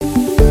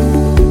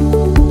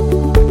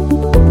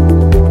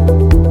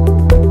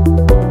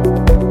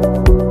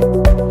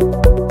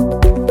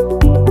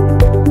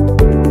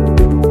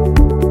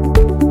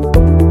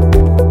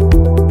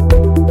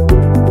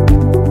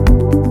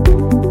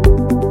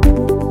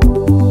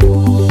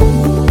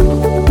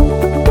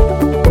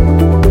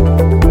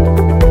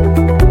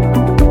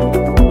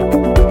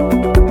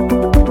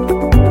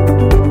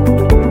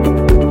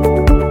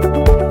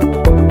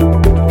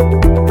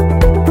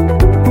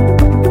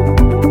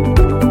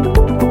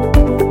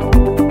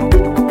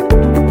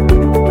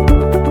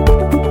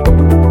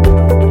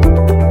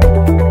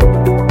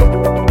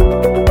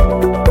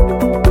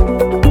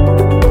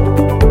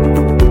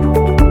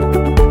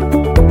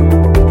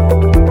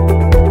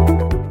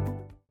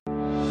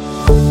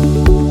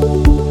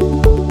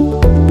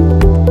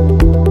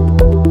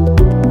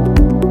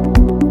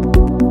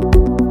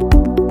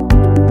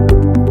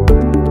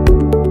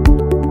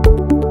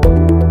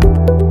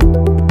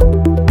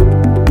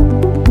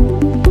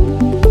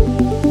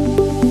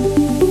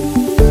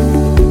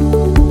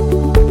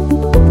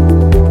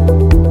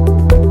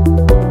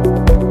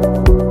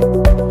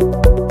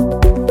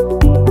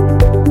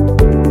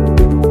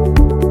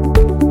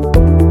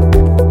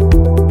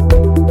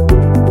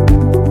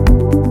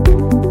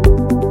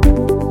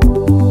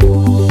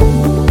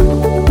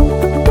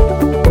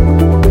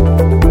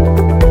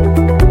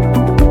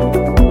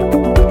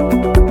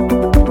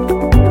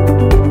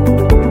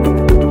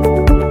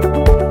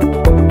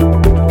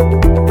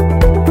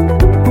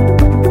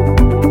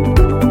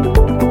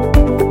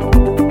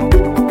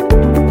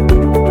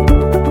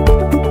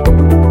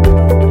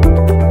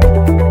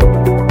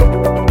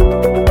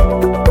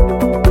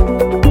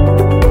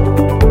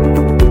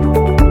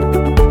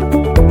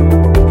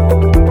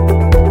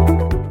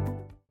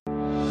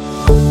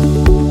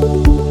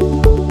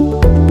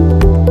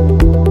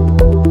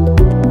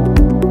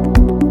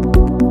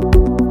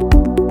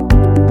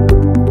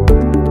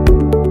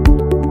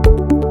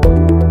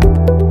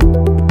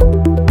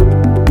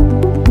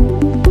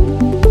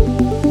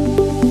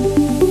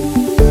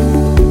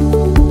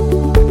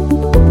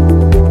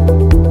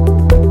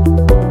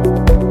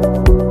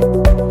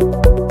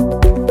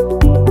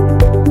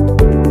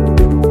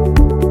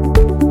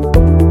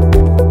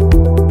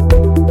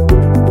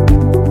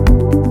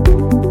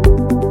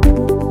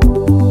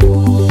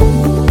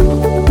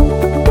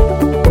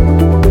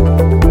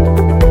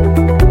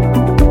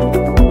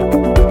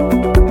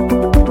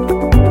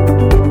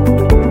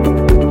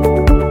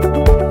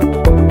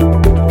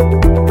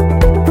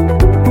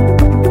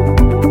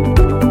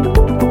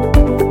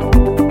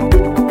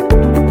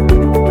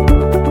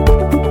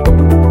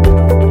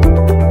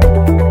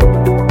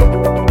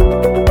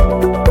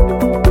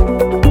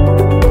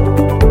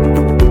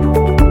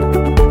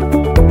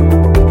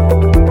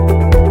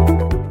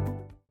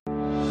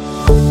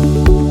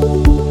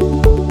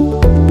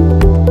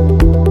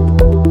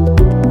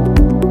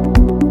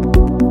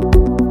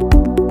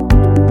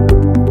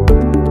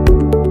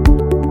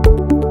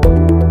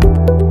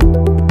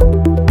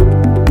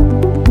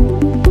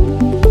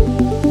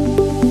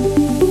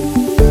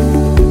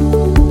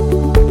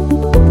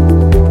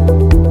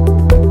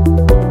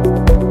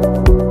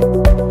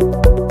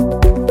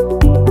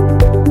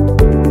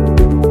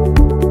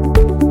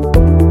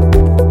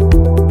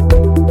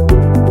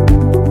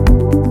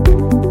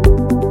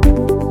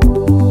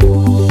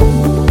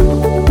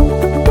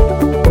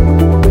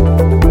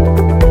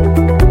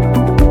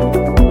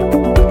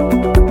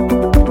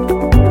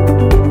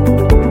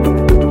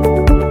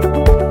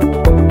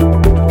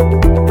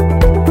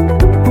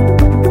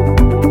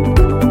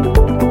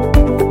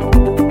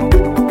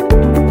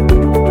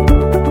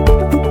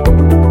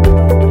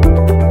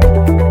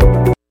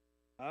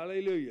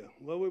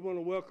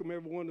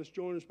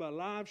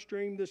live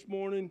stream this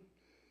morning.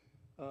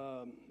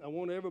 I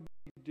want everybody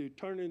to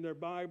turn in their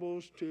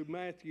Bibles to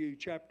Matthew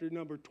chapter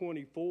number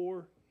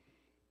 24.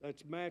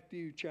 That's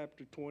Matthew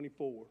chapter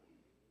 24.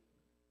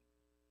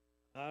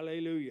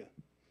 Hallelujah.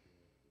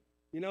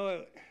 You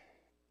know,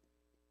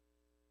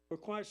 for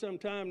quite some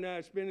time now,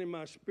 it's been in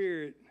my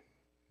spirit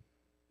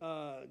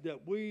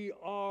that we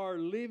are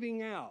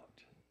living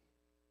out,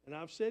 and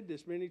I've said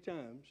this many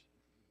times,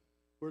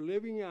 we're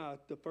living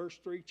out the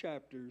first 3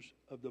 chapters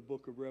of the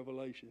book of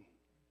Revelation,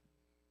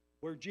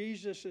 where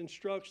Jesus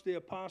instructs the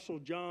Apostle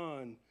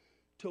John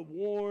to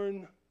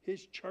warn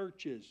his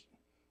churches,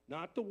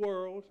 not the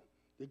world.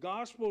 The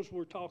Gospels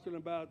were talking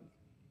about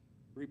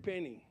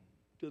repenting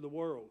to the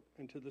world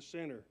and to the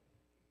sinner.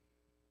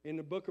 In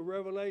the book of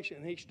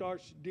Revelation, he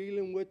starts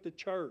dealing with the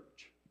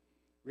church.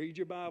 Read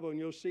your Bible and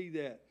you'll see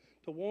that.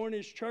 To warn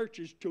his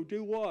churches to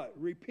do what?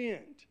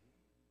 Repent.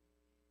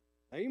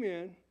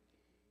 Amen.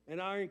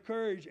 And I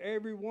encourage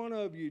every one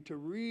of you to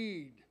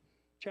read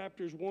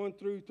chapters 1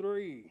 through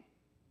 3,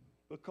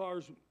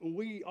 because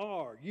you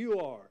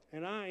are,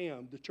 and I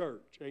am the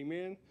church.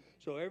 Amen.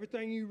 So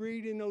everything you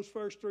read in those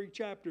first 3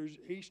 chapters,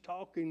 he's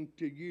talking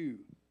to you.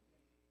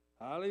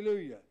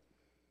 Hallelujah.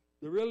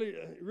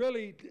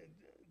 Really,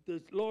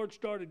 the Lord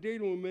started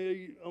dealing with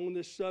me on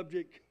this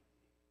subject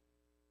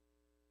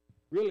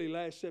really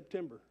last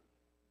September,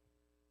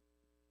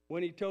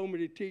 when he told me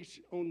to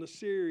teach on the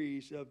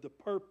series of the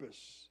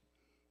purpose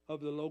of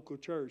the local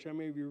church. How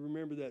many of you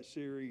remember that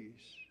series?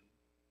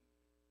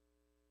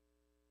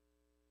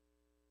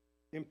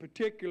 In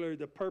particular,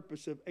 the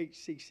purpose of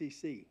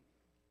HCCC.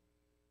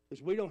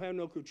 Because we don't have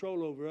no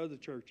control over other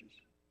churches.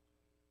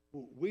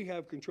 We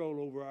have control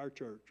over our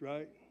church,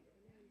 right?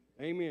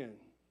 Amen.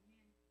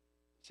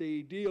 See,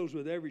 he deals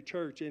with every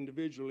church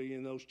individually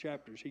in those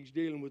chapters. He's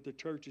dealing with the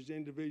churches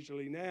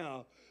individually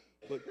now.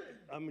 But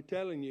I'm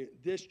telling you,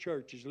 this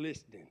church is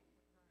listening.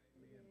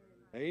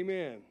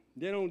 Amen.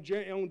 Then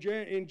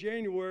in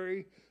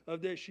January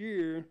of this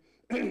year,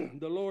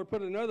 the Lord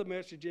put another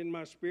message in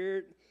my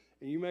spirit.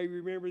 And you may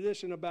remember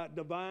this one about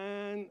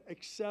divine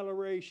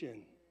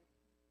acceleration.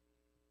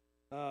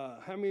 How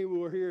many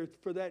were here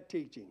for that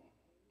teaching?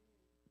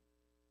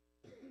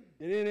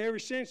 And then ever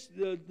since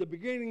the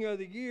beginning of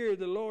the year,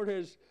 the Lord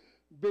has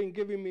been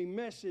giving me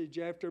message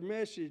after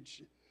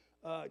message,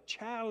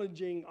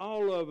 challenging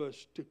all of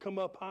us to come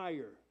up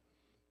higher,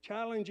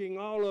 challenging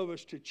all of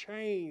us to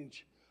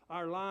change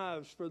our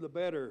lives for the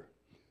better,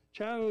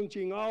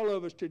 challenging all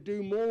of us to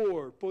do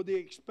more for the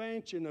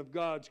expansion of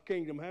God's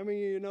kingdom. How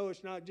many of you know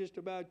it's not just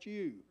about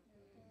you?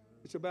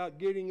 It's about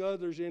getting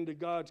others into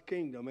God's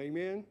kingdom.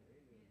 Amen?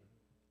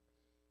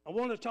 I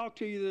want to talk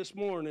to you this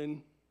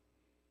morning.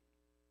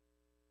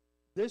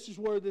 This is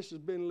where this has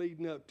been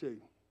leading up to,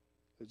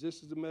 because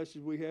this is the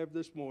message we have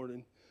this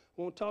morning.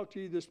 I want to talk to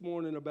you this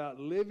morning about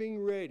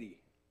living ready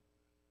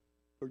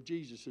for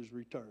Jesus'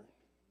 return.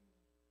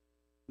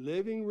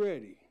 Living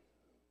ready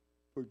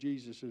for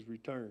Jesus'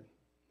 return.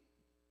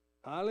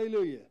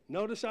 Hallelujah.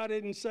 Notice I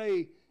didn't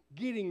say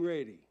getting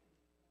ready.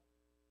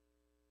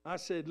 I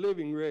said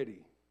living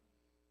ready.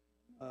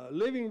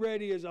 Living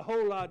ready is a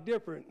whole lot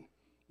different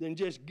than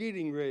just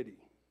getting ready.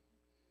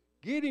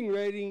 Getting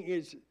ready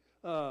is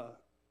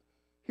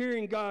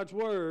hearing God's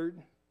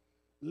word.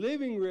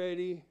 Living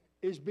ready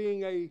is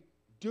being a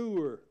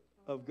doer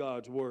of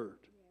God's word.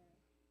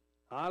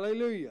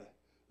 Hallelujah.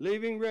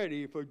 Living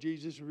ready for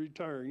Jesus'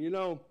 return. You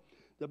know,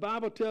 the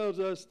Bible tells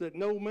us that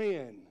no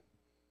man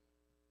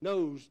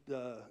knows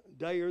the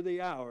day or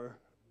the hour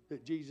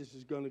that Jesus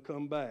is going to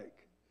come back.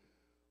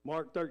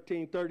 Mark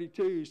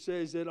 13:32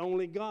 says that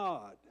only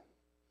God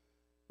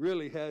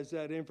really has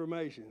that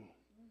information.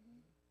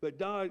 But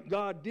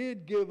God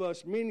did give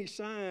us many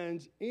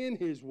signs in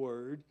his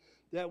word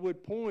that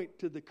would point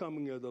to the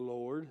coming of the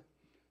Lord,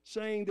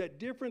 saying that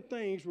different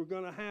things were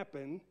going to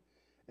happen.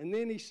 And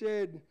then he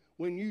said,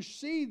 when you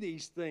see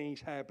these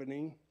things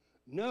happening,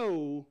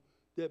 know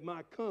that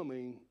my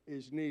coming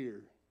is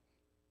near.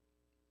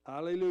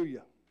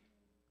 Hallelujah.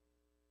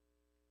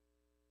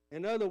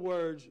 In other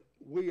words,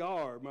 we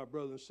are, my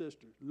brothers and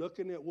sisters,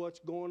 looking at what's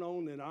going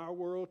on in our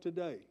world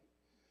today.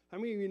 How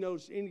many of you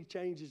notice any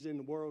changes in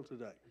the world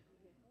today?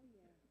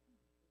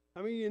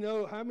 How many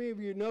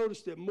of you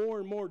notice that more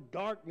and more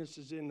darkness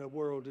is in the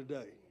world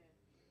today?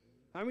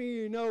 How many of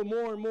you know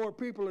more and more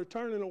people are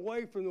turning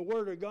away from the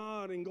Word of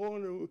God and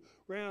going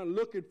around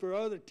looking for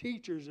other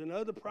teachers and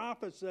other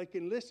prophets they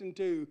can listen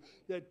to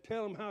that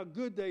tell them how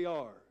good they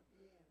are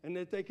and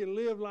that they can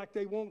live like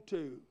they want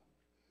to?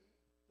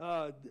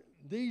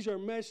 These are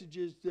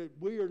messages that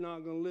we are not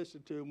going to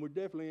listen to, and we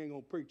definitely ain't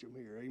going to preach them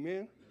here.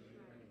 Amen?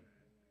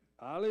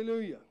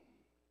 Hallelujah.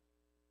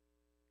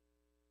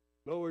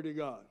 Glory to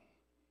God.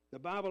 The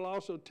Bible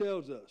also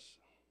tells us,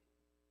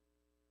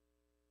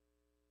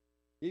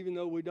 even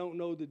though we don't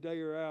know the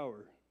day or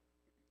hour,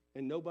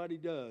 and nobody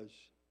does,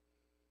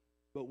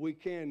 but we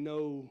can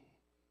know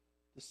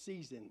the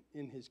season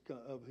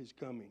of his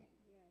coming.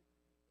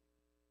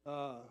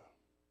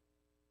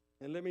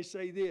 And let me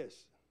say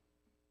this,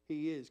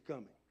 he is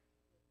coming.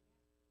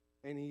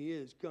 And he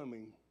is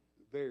coming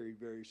very,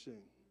 very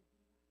soon.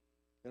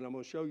 And I'm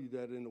going to show you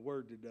that in the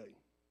Word today.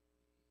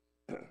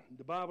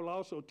 The Bible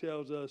also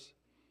tells us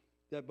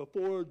that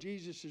before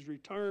Jesus'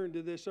 return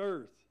to this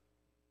earth,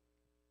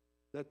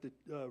 that the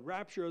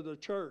rapture of the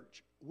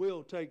church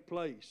will take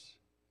place.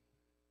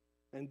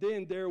 And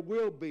then there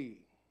will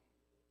be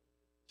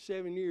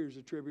 7 years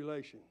of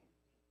tribulation.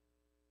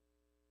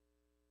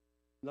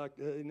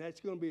 And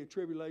that's going to be a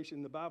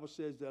tribulation, the Bible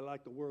says, that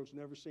like the world's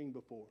never seen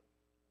before.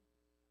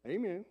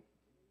 Amen.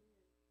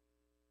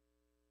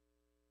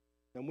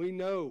 And we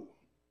know,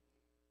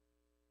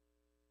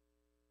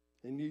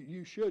 and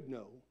you should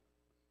know,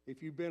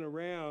 if you've been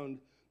around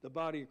the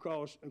body of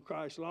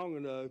Christ long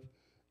enough,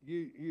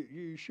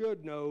 you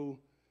should know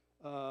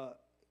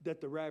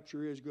that the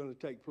rapture is going to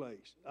take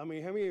place. I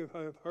mean, how many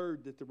have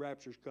heard that the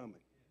rapture's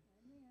coming?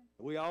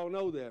 We all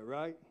know that,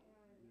 right?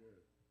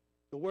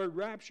 The word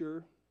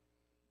rapture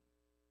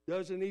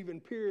doesn't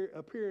even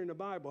appear in the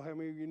Bible. How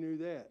many of you knew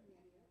that?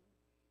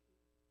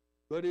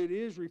 But it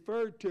is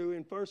referred to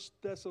in 1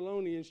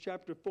 Thessalonians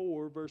chapter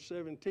 4, verse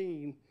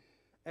 17,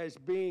 as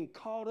being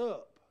caught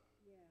up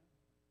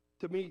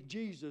to meet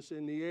Jesus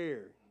in the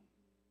air.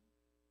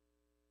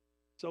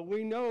 So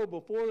we know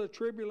before the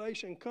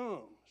tribulation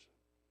comes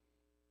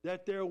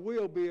that there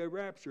will be a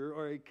rapture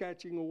or a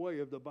catching away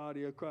of the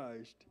body of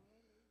Christ.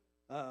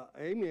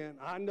 Amen.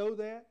 I know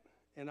that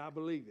and I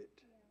believe it.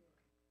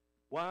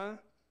 Why?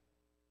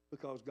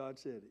 Because God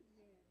said it.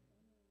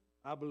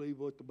 I believe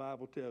what the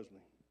Bible tells me.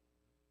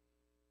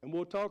 And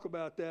we'll talk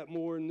about that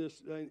more in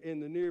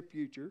the near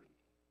future.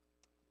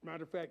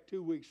 Matter of fact,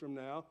 2 weeks from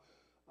now,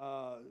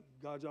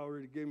 God's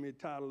already given me a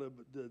title of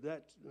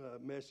that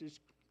message,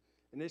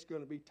 and it's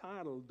going to be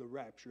titled The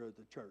Rapture of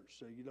the Church,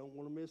 so you don't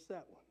want to miss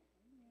that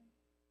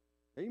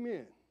one.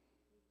 Amen.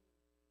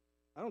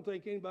 I don't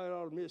think anybody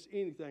ought to miss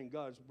anything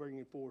God's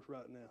bringing forth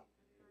right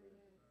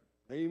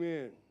now.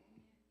 Amen.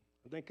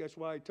 I think that's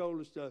why he told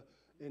us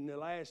in the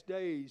last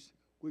days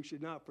we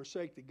should not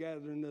forsake the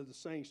gathering of the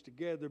saints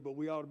together, but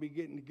we ought to be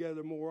getting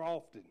together more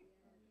often.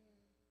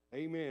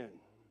 Amen.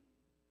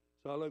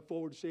 So I look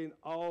forward to seeing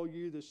all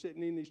you that's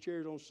sitting in these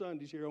chairs on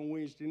Sundays here on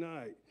Wednesday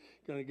night.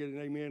 Going to get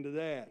an amen to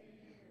that.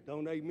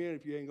 Don't amen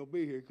if you ain't going to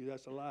be here, because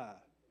that's a lie.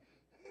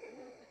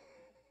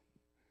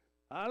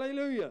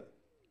 Hallelujah.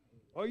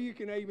 Or you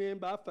can amen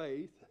by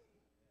faith.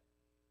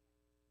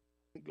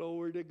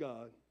 Glory to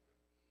God.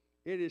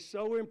 It is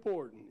so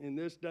important in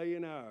this day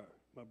and hour,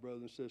 my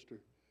brother and sister,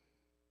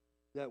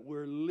 that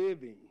we're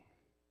living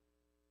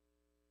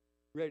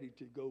ready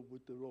to go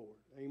with the Lord.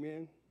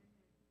 Amen.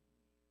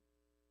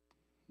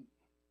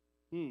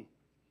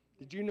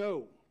 Did you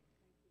know?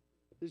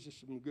 This is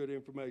some good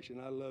information.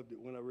 I loved it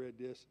when I read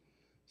this.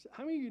 So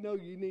how many of you know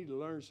you need to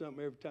learn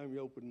something every time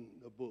you open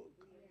a book?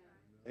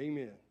 Yeah.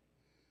 Amen.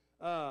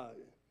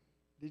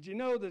 Did you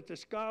know that the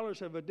scholars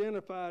have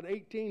identified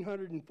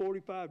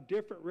 1,845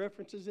 different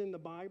references in the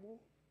Bible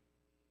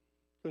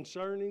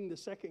concerning the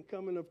second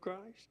coming of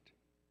Christ?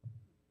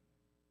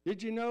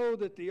 Did you know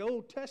that the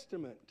Old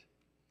Testament,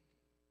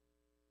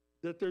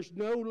 that there's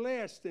no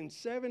less than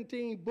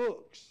 17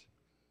 books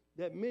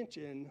that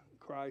mention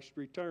Christ's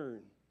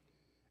return?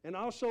 And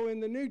also in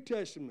the New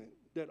Testament,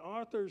 that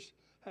authors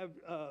have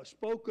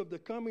spoke of the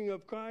coming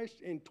of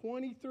Christ in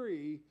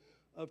 23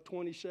 of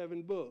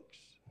 27 books.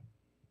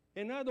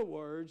 In other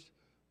words,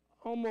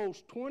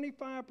 almost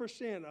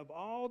 25% of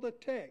all the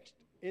text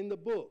in the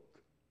book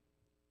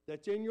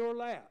that's in your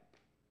lap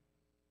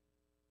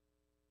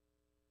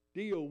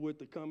deal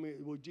with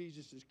with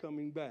Jesus is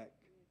coming back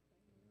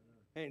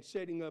and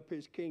setting up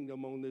his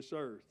kingdom on this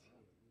earth.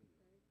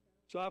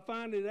 So I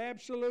find it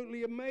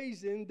absolutely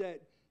amazing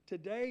that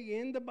today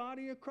in the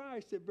body of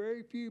Christ that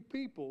very few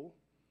people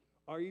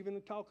are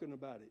even talking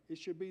about it. It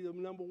should be the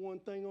number one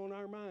thing on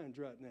our minds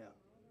right now.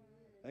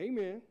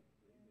 Amen.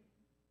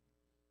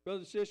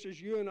 Brothers and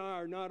sisters, you and I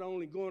are not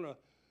only going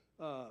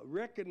to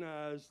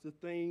recognize the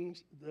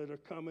things that are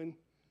coming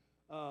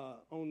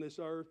on this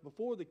earth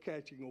before the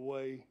catching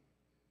away,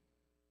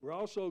 we're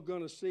also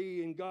going to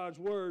see in God's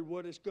Word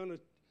what it's going to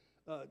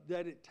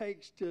that it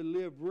takes to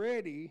live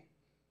ready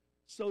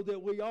so that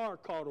we are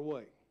caught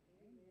away.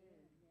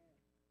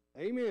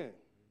 Amen. Amen.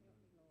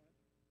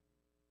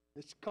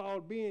 It's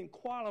called being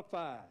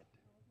qualified.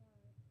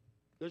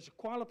 There's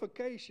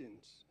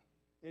qualifications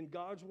in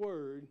God's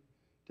Word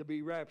to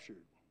be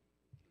raptured.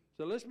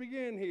 So let's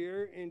begin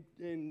here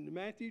in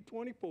Matthew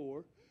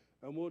 24,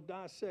 and we'll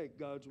dissect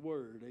God's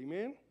Word.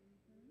 Amen?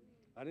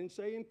 I didn't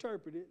say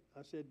interpret it.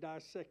 I said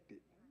dissect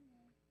it.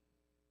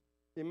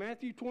 In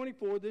Matthew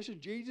 24, this is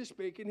Jesus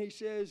speaking. He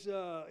says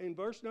in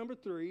verse number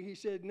 3, he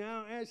said,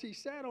 "Now as he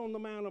sat on the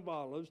Mount of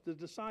Olives, the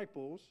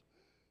disciples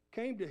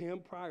came to him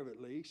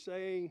privately,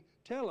 saying,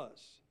 'Tell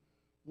us,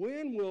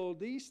 when will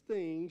these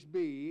things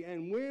be,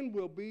 and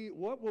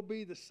what will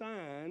be the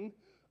sign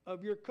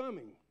of your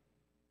coming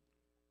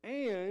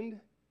and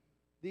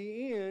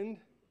the end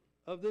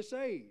of this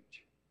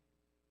age?'"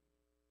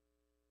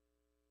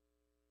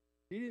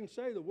 He didn't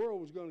say the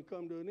world was going to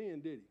come to an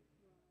end, did he?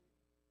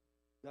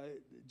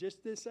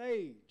 Just this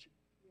age.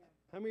 Yeah.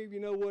 How many of you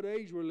know what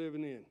age we're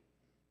living in?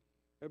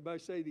 Everybody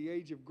say the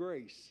age of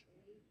grace.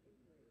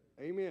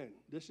 Amen.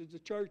 This is the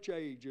church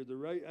age, or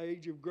the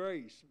age of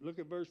grace. Look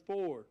at verse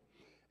 4.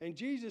 "And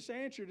Jesus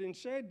answered and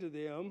said to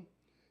them,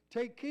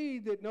 'Take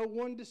heed that no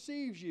one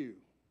deceives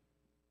you.'"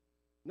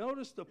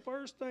 Notice the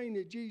first thing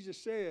that Jesus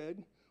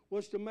said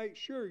was to make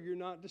sure you're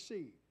not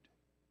deceived.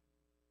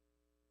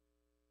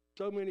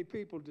 So many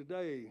people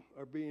today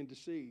are being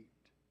deceived.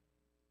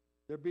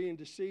 They're being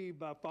deceived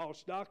by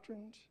false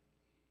doctrines,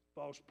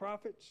 false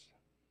prophets,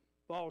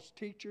 false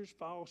teachers,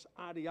 false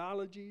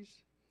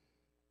ideologies,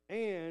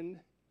 and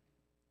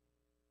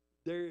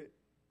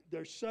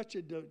there's such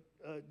a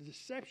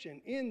deception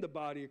in the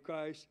body of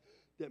Christ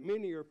that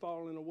many are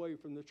falling away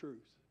from the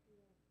truth.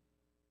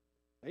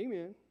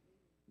 Amen.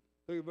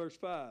 Look at verse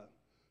 5.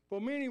 "For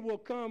many will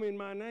come in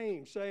my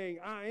name, saying,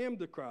 'I am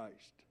the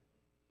Christ,'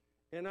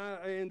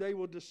 and they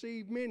will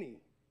deceive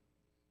many."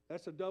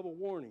 That's a double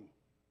warning.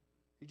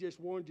 He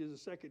just warned you the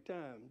second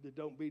time that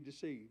don't be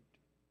deceived.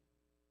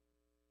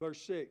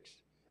 Verse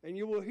 6. "And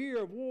you will hear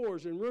of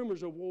wars and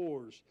rumors of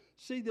wars.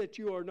 See that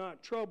you are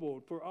not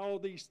troubled, for all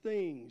these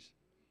things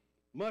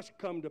must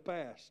come to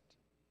pass.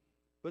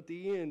 But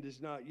the end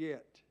is not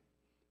yet.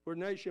 For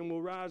nation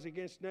will rise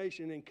against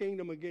nation, and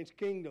kingdom against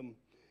kingdom.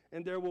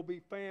 And there will be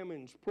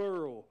famines,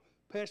 plural,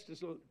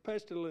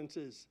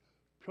 pestilences,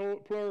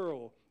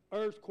 plural,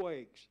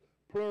 earthquakes,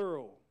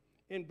 plural,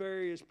 in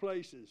various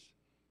places.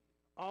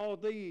 All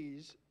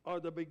these are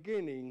the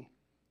beginning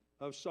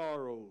of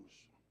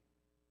sorrows."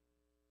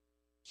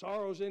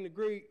 Sorrows in the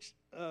Greek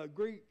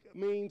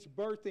means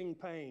birthing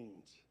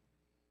pains.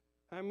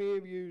 How many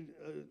of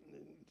you,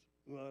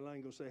 well, I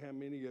ain't going to say how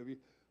many of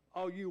you,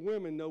 all you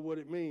women know what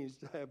it means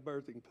to have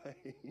birthing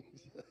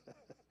pains.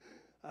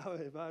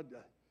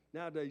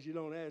 Nowadays, you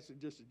don't ask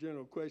just a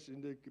general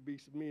question. There could be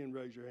some men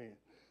raise your hand.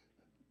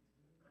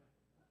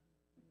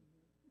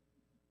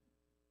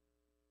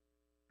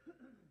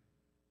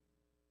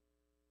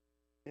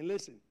 And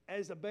listen,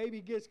 as the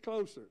baby gets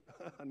closer,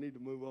 I need to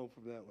move on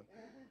from that one.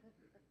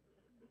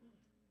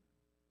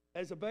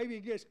 As the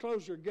baby gets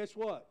closer, guess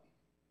what?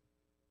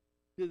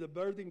 Do the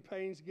birthing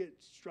pains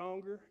get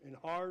stronger and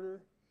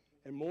harder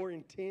and more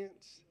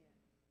intense?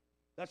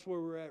 That's where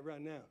we're at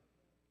right now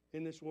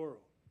in this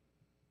world.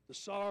 The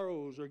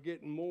sorrows are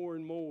getting more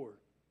and more.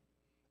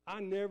 I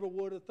never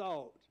would have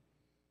thought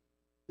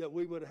that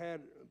we would have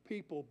had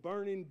people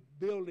burning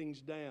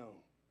buildings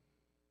down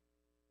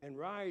and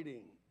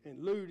rioting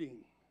and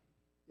looting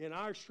in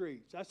our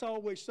streets. That's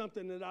always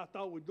something that I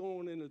thought would go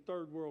on in a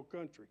third world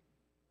country.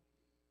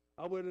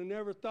 I would have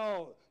never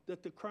thought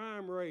that the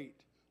crime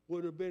rate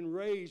would have been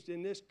raised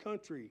in this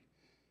country.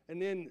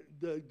 And then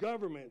the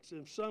governments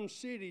in some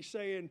cities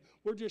saying,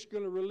 we're just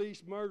going to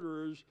release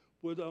murderers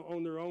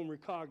on their own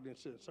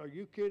recognizance. Are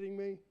you kidding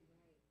me?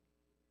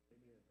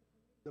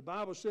 The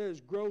Bible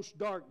says gross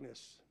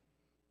darkness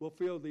will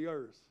fill the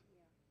earth.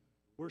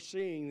 We're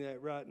seeing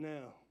that right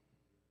now.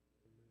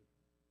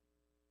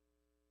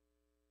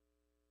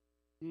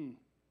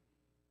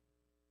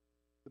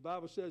 The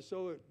Bible says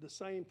the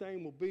same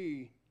thing will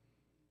be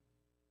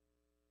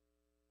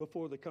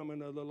before the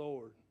coming of the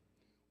Lord.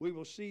 We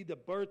will see the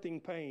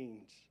birthing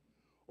pains,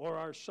 or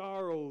our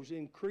sorrows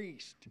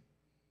increased,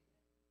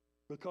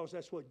 because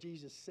that's what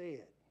Jesus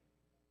said.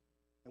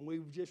 And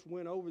we've just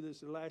went over this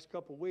the last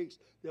couple of weeks,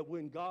 that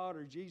when God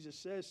or Jesus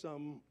says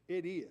something,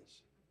 it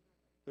is.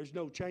 There's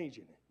no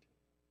changing it.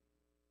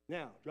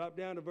 Now, drop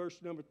down to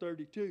verse number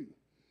 32.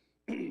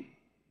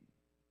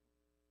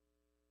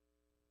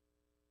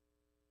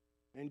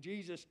 And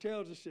Jesus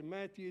tells us in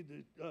Matthew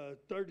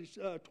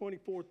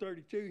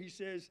 24:32, he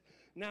says,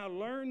 "Now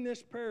learn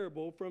this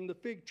parable from the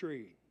fig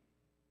tree.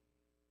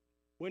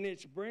 When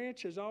its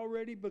branch has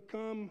already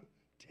become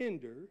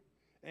tender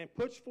and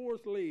puts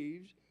forth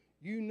leaves,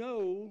 you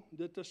know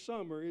that the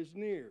summer is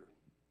near.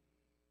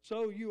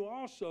 So you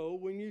also,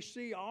 when you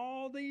see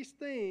all these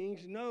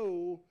things,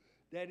 know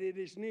that it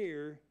is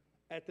near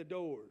at the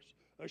doors.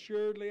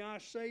 Assuredly I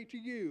say to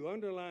you,"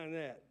 underline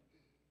that.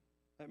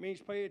 That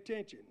means pay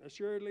attention.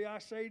 "Assuredly I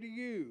say to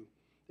you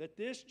that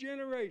this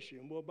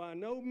generation will by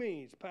no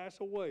means pass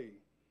away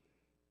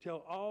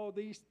till all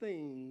these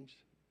things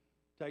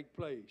take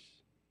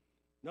place."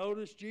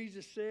 Notice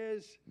Jesus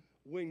says,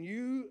 when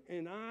you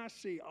and I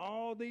see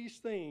all these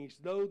things,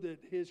 know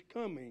that his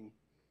coming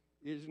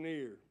is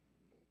near.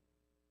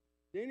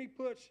 Then he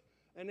puts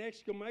an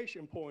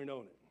exclamation point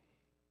on it,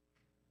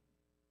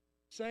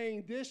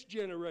 saying this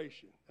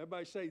generation.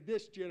 Everybody say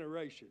this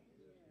generation.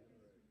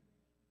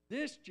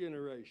 This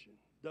generation,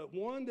 the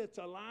one that's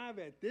alive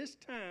at this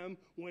time,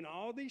 when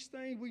all these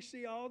things, we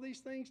see all these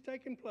things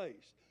taking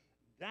place,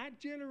 that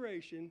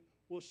generation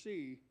will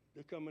see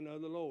the coming of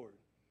the Lord.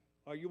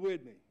 Are you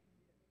with me?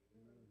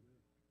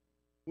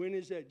 When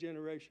is that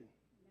generation?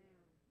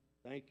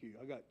 Now. Thank you.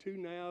 I got two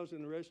nows,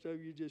 and the rest of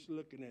you just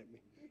looking at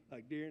me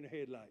like deer in the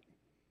headlight.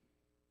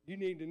 You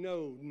need to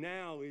know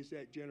now is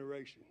that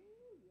generation.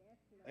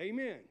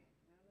 Amen.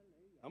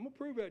 I'm going to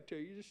prove that to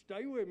you. Just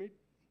stay with me.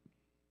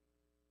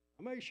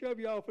 I may shove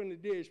you off in the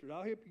ditch, but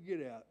I'll help you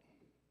get out.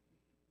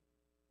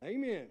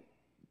 Amen.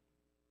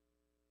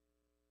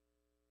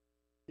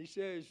 He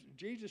says,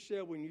 Jesus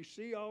said, when you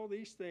see all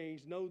these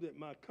things, know that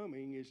my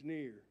coming is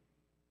near.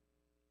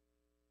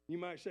 You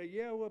might say,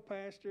 yeah, well,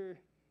 Pastor,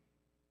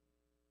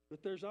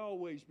 but there's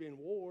always been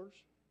wars.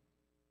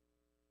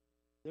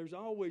 There's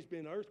always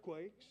been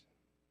earthquakes.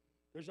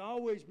 There's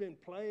always been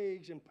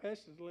plagues and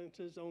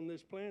pestilences on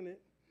this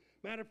planet.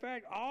 Matter of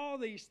fact, all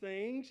these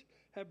things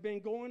have been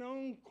going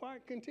on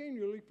quite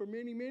continually for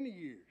many, many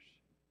years.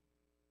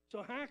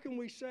 So how can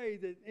we say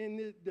that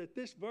that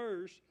this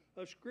verse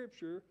of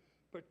Scripture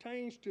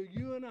pertains to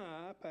you and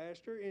I,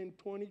 Pastor, in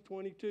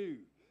 2022?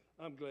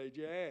 I'm glad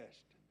you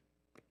asked.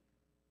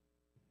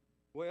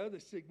 Well, the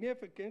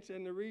significance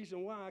and the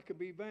reason why could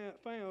be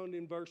found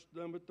in verse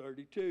number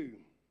 32.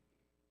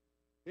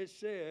 It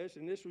says,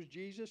 and this was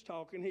Jesus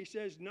talking, he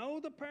says, "Know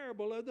the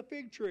parable of the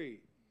fig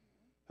tree."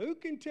 Who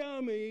can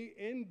tell me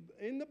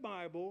in the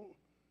Bible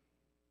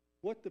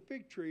what the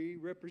fig tree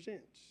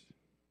represents?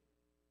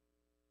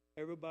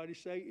 Everybody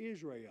say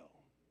Israel.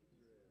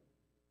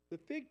 The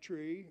fig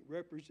tree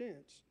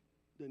represents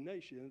the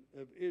nation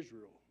of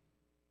Israel.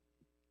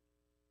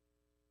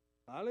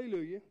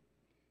 Hallelujah.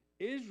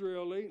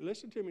 Israel,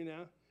 listen to me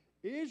now.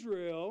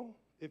 Israel,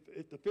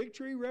 if the fig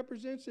tree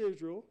represents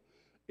Israel,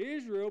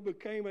 Israel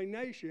became a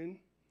nation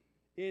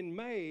in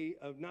May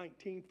of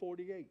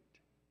 1948.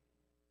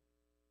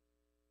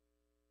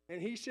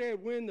 And he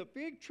said, when the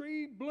fig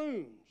tree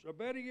blooms, or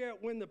better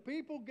yet, when the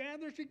people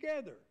gather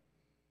together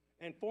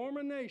and form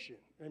a nation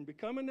and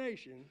become a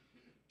nation,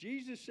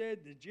 Jesus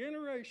said the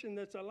generation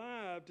that's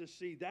alive to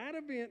see that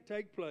event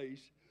take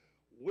place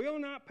will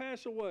not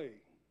pass away.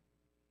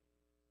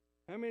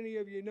 How many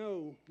of you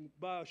know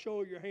by a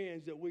show of your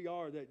hands that we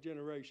are that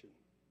generation?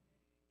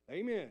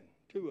 Amen.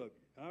 2 of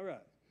you. All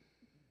right.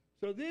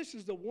 So this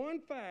is the one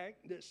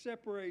fact that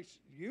separates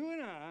you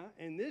and I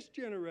and this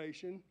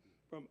generation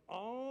from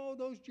all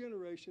those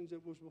generations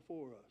that was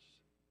before us.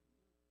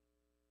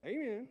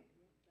 Amen.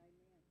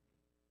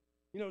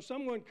 You know,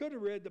 someone could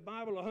have read the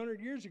Bible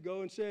 100 years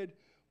ago and said,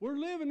 we're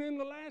living in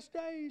the last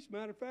days.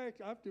 Matter of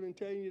fact, I've been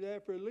telling you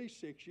that for at least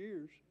 6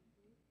 years.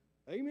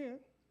 Amen.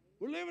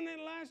 We're living in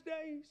the last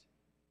days.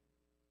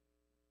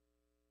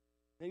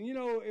 And you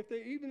know,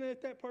 even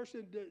if that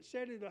person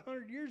said it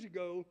 100 years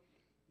ago,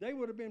 they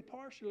would have been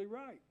partially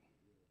right.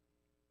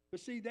 But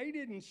see, they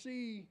didn't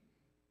see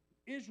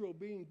Israel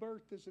being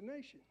birthed as a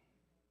nation,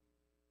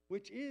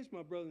 which is,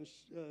 my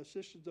brothers and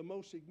sisters, the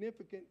most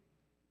significant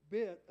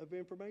bit of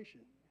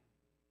information.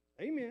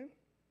 Amen.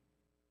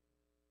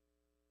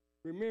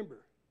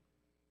 Remember,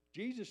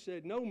 Jesus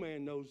said no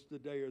man knows the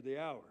day or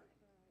the hour.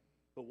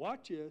 But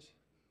watch this,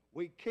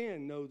 we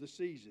can know the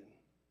season,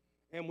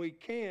 and we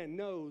can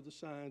know the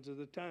signs of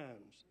the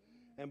times.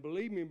 And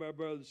believe me, my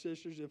brothers and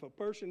sisters, if a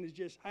person is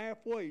just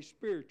halfway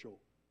spiritual,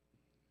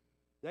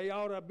 they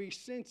ought to be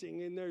sensing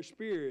in their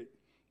spirit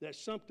that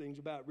something's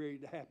about ready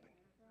to happen.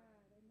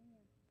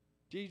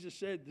 Jesus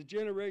said the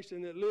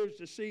generation that lives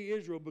to see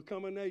Israel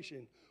become a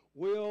nation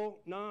will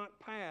not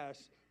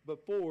pass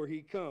before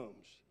he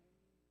comes.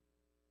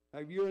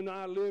 Have you and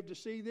I lived to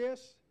see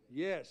this?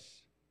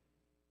 Yes.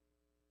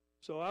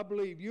 So I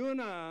believe you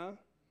and I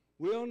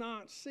will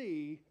not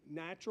see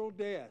natural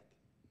death.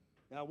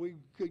 Now, we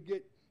could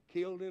get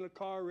killed in a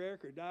car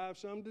wreck or die of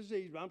some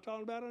disease, but I'm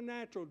talking about a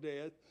natural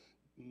death.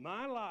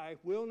 My life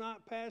will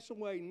not pass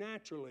away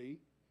naturally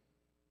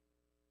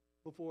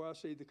before I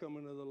see the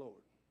coming of the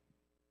Lord.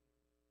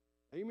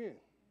 Amen.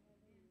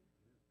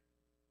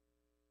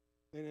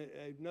 And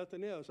if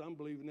nothing else, I'm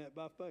believing that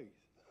by faith.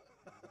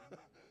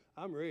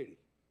 I'm ready.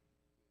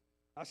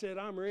 I said,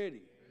 I'm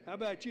ready. How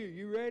about you?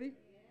 You ready?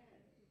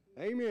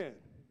 Amen.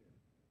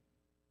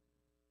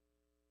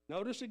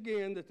 Notice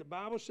again that the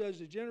Bible says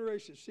the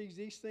generation that sees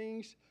these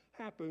things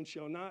happen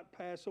shall not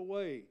pass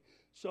away.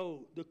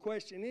 So the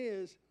question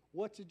is,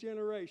 what's a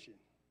generation?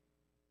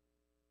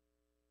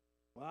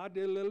 Well, I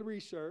did a little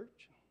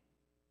research.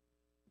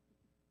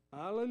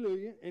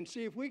 Hallelujah. And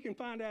see if we can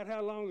find out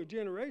how long a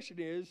generation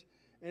is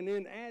and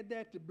then add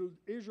that to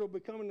Israel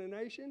becoming a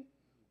nation,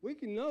 we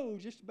can know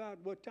just about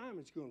what time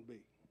it's going to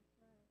be.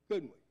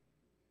 Couldn't we?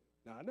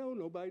 Now, I know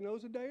nobody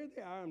knows the day or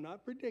the hour. I'm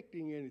not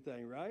predicting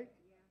anything, right?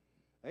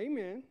 Yeah.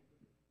 Amen.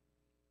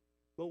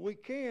 But we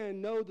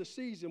can know the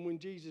season when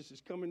Jesus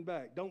is coming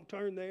back. Don't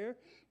turn there.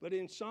 But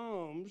in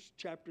Psalms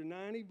chapter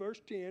 90,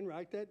 verse 10,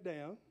 write that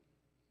down.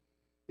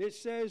 It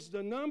says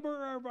the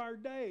number of our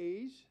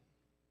days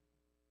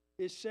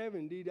is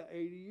 70 to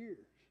 80 years.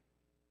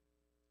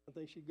 I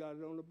think she got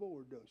it on the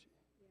board, don't she?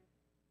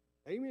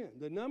 Yeah. Amen.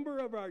 The number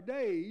of our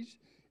days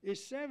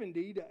is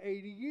 70 to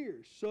 80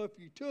 years. So if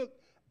you took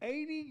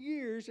 80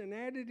 years and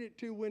added it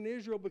to when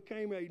Israel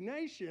became a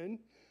nation,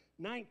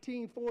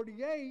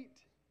 1948,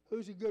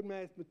 who's a good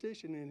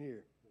mathematician in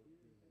here?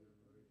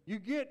 You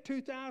get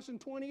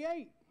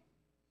 2028.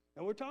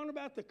 And we're talking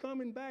about the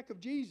coming back of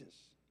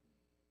Jesus.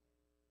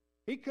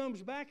 He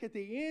comes back at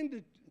the end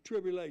of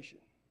tribulation.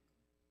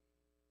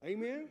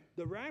 Amen?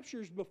 The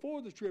rapture is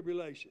before the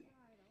tribulation.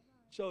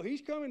 So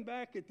he's coming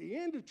back at the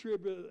end of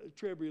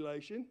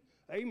tribulation.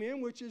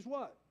 Amen, which is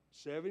what?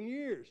 7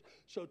 years.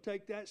 So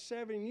take that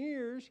 7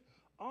 years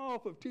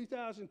off of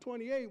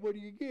 2028. What do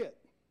you get?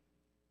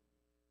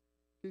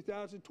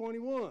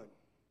 2021.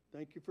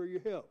 Thank you for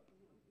your help.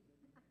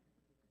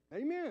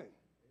 Amen.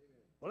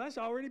 Well, that's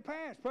already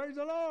passed. Praise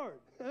the Lord.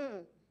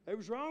 It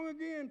was wrong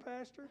again,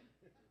 Pastor.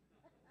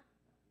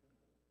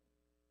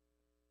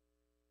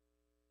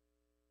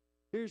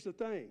 Here's the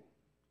thing.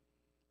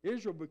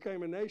 Israel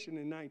became a nation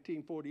in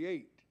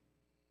 1948,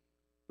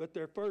 but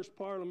their first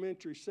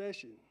parliamentary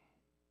session,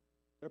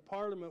 their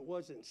parliament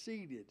wasn't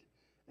seated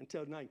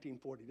until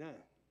 1949.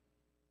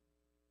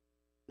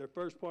 Their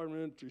first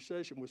parliamentary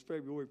session was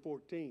February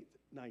 14th,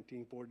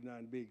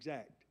 1949 to be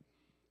exact.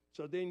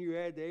 So then you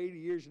add the 80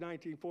 years of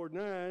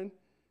 1949,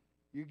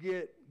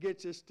 you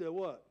gets us to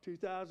what?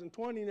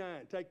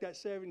 2029. Take that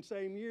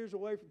same years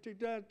away from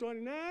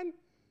 2029.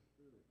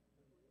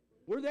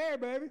 We're there,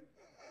 baby.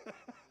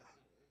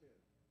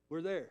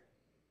 We're there.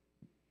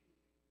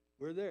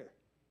 We're there.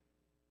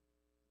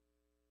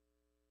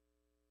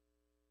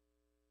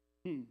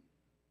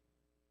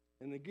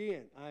 And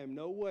again, I am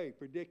no way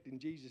predicting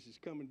Jesus is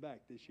coming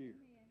back this year.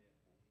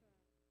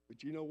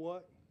 But you know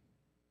what?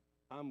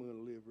 I'm going to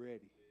live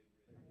ready.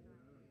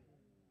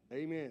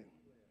 Amen.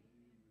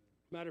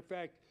 Matter of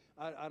fact,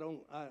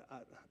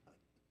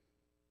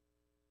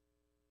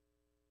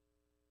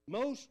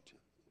 most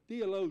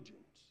theologians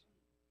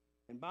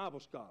and Bible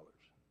scholars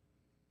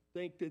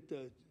think that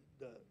the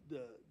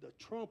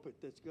trumpet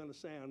that's going to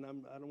sound,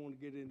 I don't want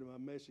to get into my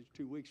message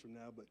 2 weeks from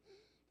now, but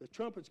the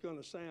trumpet's going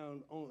to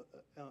sound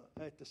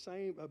about the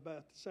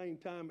same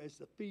time as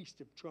the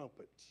Feast of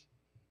Trumpets.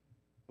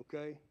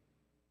 Okay?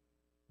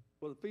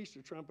 Well, the Feast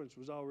of Trumpets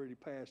was already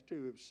passed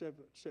too. It was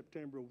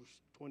September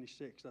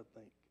 26th, I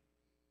think.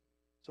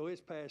 So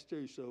it's passed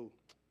too, so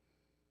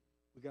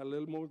we got a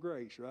little more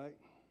grace, right?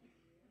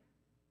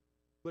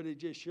 But it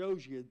just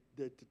shows you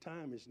that the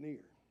time is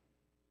near.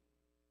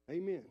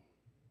 Amen.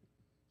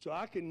 So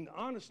I can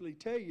honestly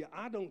tell you,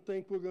 I don't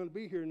think we're going to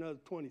be here another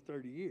 20,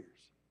 30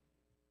 years.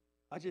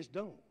 I just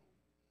don't.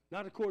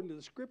 Not according to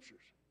the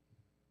scriptures.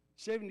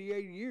 70,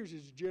 80 years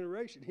is a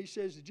generation. He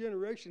says the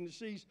generation that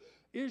sees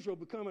Israel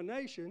become a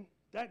nation,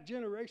 that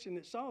generation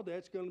that saw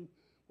that's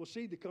will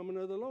see the coming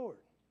of the Lord.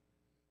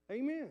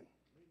 Amen.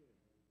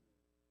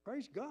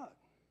 Praise God.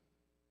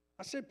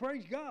 I said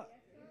praise God.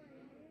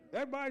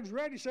 Everybody's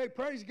ready to say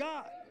praise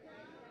God.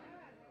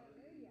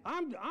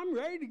 I'm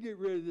ready to get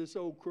rid of this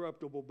old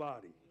corruptible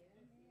body.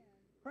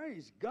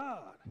 Praise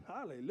God.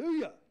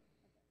 Hallelujah.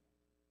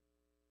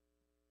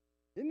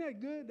 Isn't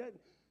that good?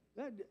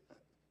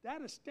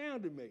 That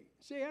astounded me.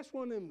 See, that's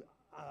one of them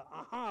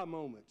aha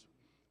moments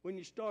when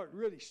you start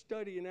really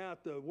studying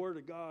out the Word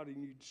of God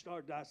and you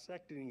start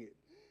dissecting it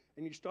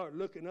and you start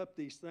looking up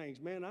these things.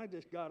 Man, I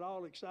just got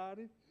all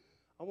excited.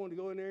 I wanted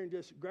to go in there and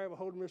just grab a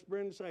hold of Miss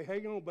Brenda and say,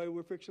 hang on, baby,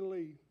 we're fixing to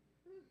leave.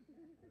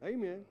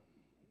 Amen.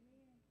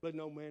 But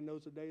no man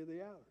knows the day or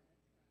the hour.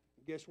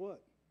 Guess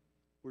what?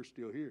 We're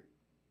still here.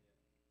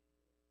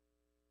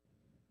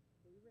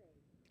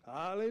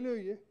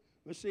 Hallelujah.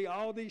 But see,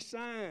 all these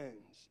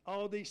signs,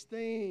 all these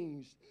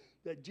things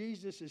that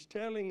Jesus is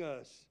telling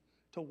us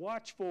to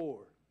watch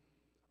for,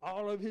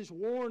 all of his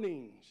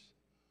warnings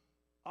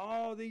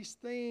All these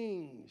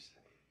things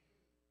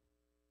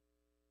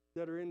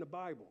that are in the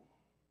Bible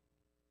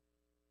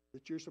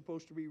that you're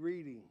supposed to be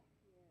reading,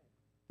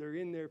 they're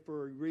in there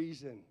for a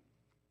reason.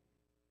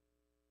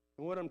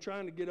 And what I'm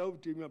trying to get over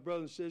to you, my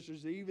brothers and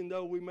sisters, even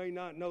though we may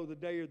not know the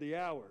day or the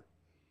hour,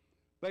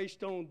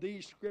 based on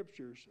these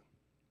scriptures,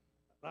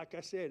 like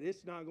I said,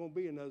 it's not going to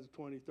be another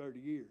 20, 30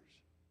 years.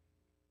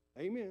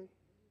 Amen.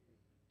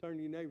 Turn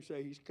to your neighbor and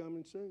say, he's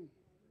coming soon.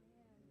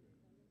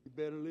 You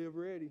better live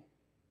ready.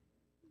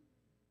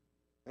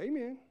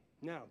 Amen.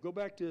 Now, go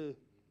back to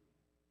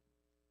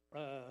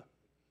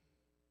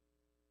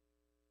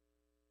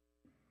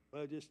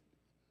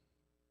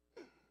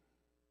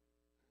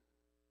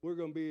we're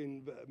going to be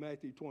in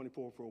Matthew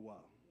 24 for a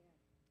while.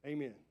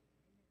 Amen.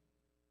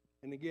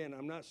 And again,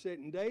 I'm not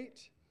setting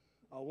dates.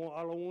 All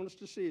I want us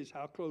to see is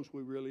how close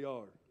we really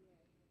are.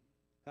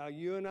 How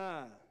you and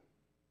I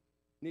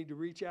need to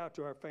reach out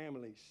to our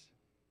families.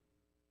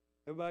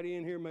 Everybody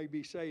in here may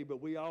be saved,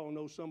 but we all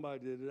know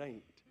somebody that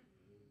ain't.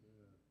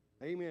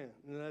 Amen.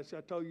 And as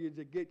I told you at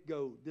the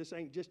get-go, this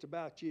ain't just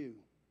about you.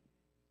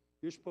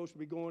 You're supposed to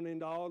be going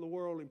into all the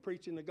world and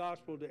preaching the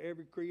gospel to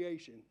every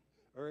creation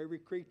or every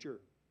creature.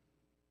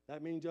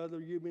 That means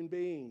other human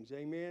beings.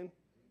 Amen.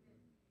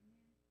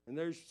 And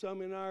there's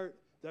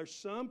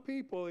some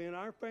people in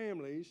our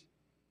families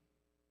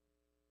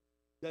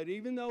that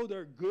even though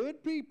they're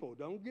good people,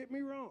 don't get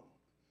me wrong,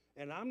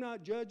 and I'm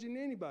not judging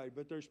anybody,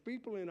 but there's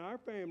people in our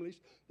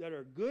families that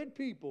are good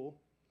people,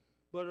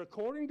 but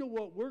according to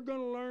what we're going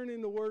to learn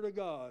in the Word of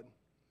God,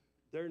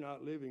 they're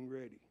not living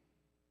ready.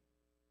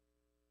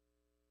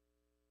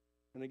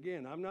 And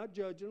again, I'm not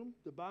judging them.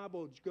 The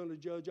Bible is going to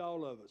judge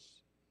all of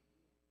us.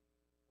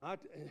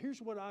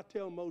 Here's what I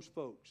tell most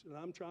folks, and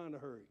I'm trying to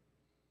hurry.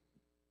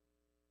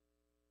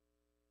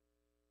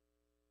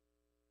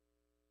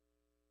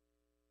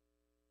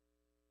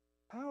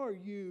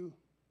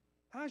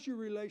 How's your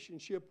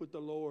relationship with the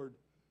Lord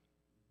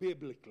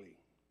biblically?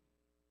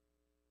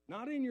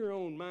 Not in your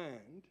own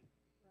mind,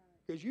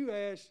 because you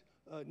ask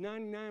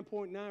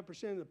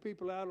 99.9% of the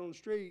people out on the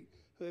street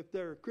if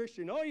they're a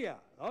Christian, oh yeah,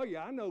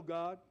 I know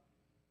God.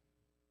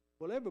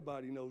 Well,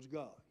 everybody knows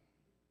God.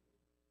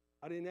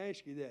 I didn't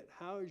ask you that.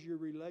 How is your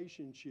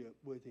relationship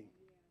with Him?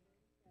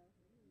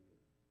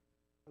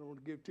 I don't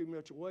want to give too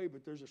much away,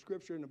 but there's a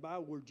scripture in the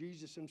Bible where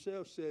Jesus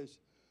Himself says,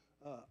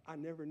 I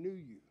never knew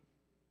you.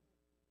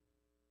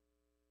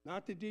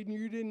 Not that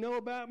you didn't know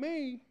about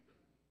me.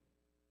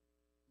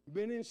 You've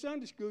been in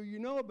Sunday school, you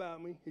know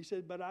about me. He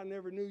said, but I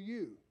never knew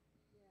you.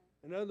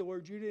 Yeah. In other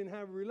words, you didn't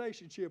have a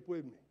relationship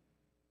with me.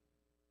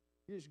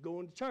 You're just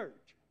going to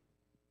church.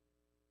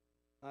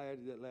 I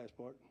added that last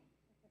part.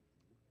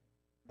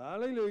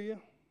 Hallelujah.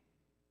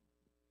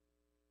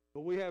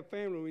 But we have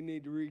family we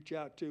need to reach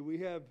out to. We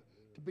have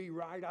to be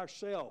right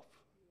ourselves.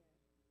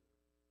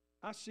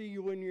 I see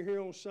you when you're here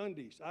on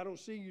Sundays. I don't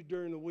see you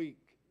during the week.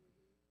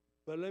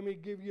 But let me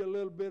give you a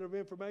little bit of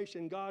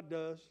information. God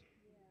does.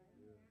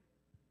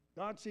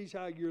 God sees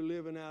how you're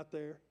living out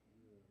there.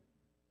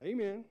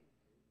 Amen.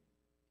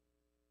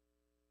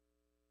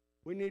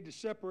 We need to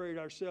separate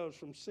ourselves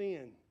from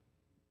sin.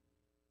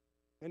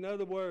 In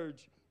other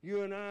words,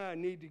 you and I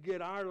need to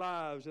get our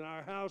lives and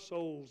our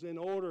households in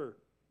order.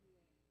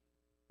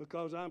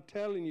 Because I'm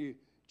telling you,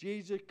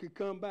 Jesus could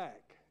come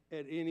back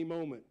at any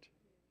moment.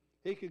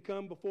 He could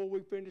come before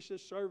we finish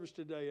this service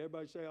today.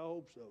 Everybody say, I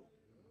hope so.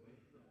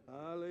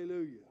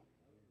 Hallelujah.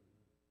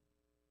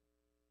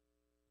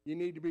 You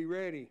need to be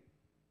ready.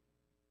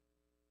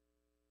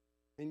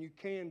 And you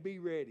can be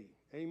ready.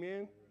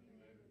 Amen?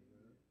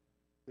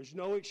 There's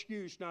no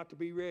excuse not to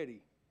be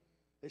ready.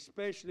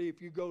 Especially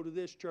if you go to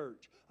this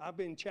church. I've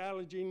been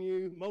challenging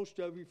you, most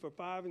of you, for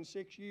 5 and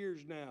 6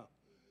 years now.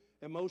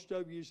 And most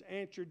of you's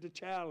answered the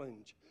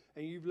challenge.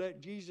 And you've let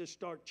Jesus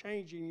start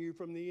changing you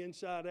from the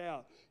inside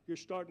out. You're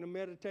starting to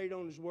meditate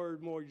on His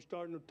Word more. You're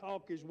starting to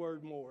talk His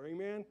Word more.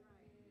 Amen?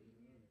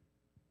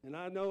 And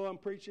I know I'm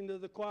preaching to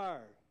the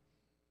choir.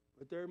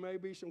 But there may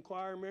be some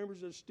choir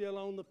members that are still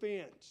on the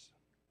fence.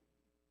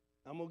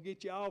 I'm going to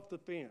get you off the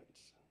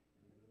fence.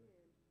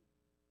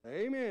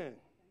 Amen.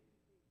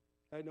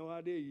 I had no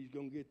idea you was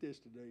going to get this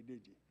today,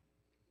 did you?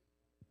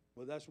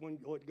 Well, that's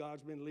what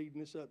God's been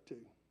leading us up to.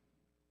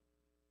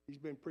 He's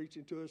been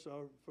preaching to us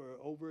for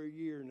over a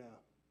year now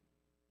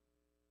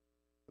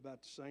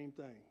about the same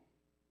thing.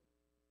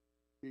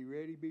 Be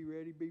ready, be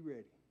ready, be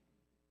ready.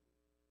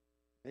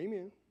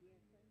 Amen.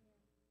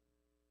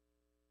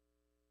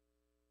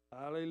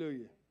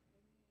 Hallelujah.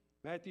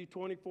 Matthew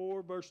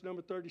 24, verse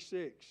number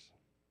 36.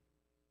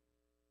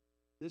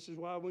 This is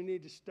why we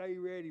need to stay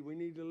ready. We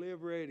need to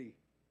live ready.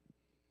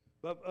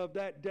 But of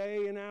that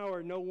day and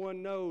hour no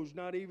one knows,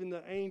 not even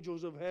the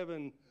angels of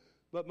heaven,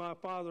 but my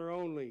Father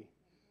only.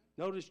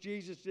 Notice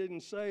Jesus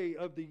didn't say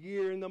of the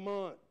year and the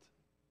month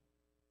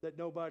that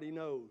nobody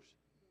knows.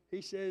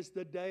 He says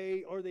the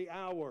day or the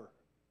hour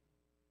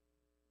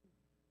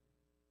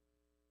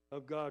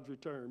of God's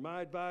return.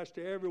 My advice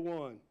to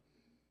everyone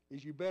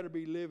is you better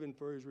be living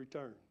for His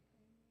return.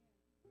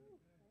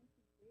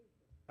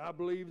 I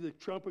believe the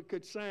trumpet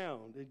could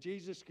sound, that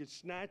Jesus could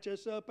snatch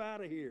us up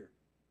out of here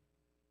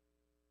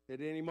at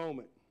any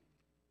moment.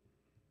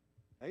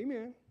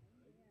 Amen.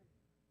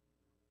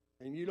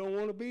 And you don't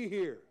want to be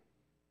here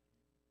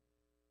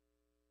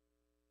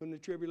when the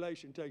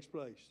tribulation takes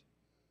place.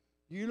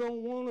 You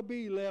don't want to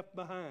be left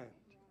behind.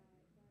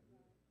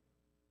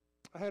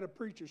 I had a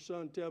preacher's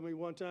son tell me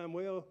one time,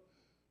 well,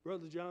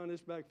 Brother John,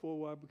 this back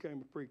before I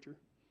became a preacher.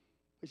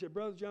 He said,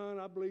 Brother John,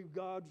 I believe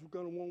God's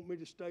going to want me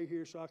to stay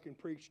here so I can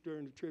preach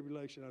during the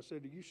tribulation. I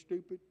said, are you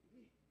stupid?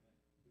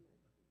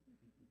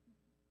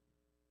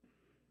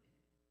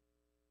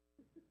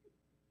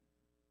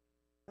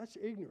 That's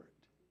ignorant.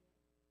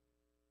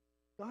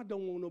 God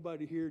don't want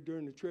nobody here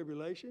during the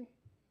tribulation.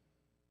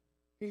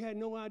 He had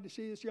no idea.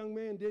 See, this young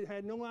man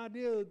had no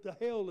idea the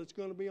hell that's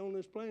going to be on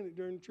this planet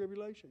during the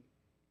tribulation.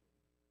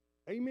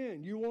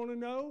 Amen. You want to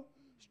know?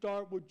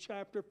 Start with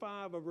chapter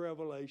 5 of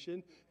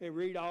Revelation and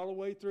read all the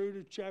way through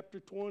to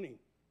chapter 20.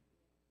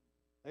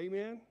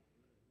 Amen.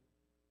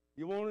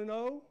 You want to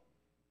know?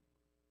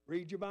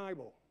 Read your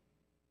Bible.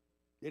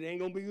 It ain't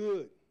going to be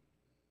good.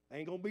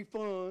 Ain't going to be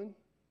fun.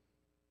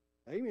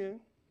 Amen.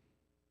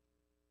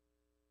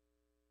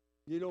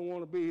 You don't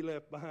want to be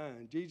left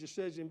behind. Jesus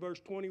says in verse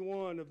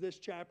 21 of this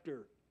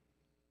chapter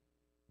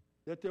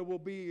that there will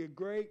be a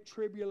great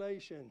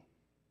tribulation,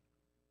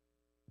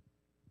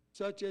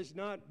 such as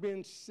not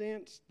been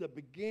since the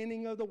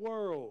beginning of the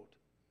world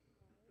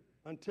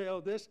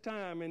until this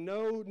time, and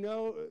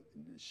no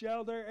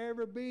shall there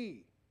ever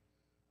be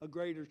a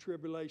greater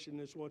tribulation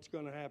is what's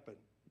going to happen.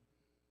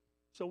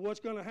 So what's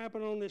going to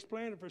happen on this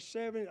planet for a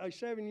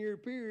 7-year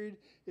period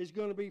is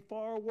going to be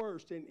far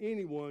worse than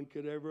anyone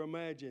could ever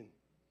imagine.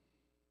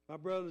 My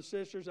brothers and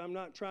sisters, I'm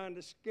not trying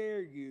to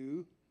scare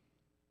you.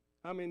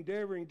 I'm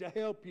endeavoring to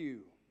help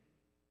you.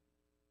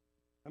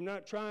 I'm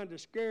not trying to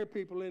scare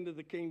people into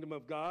the kingdom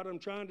of God. I'm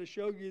trying to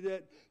show you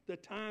that the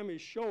time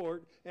is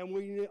short and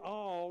we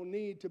all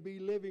need to be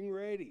living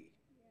ready.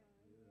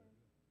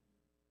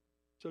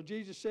 So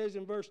Jesus says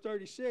in verse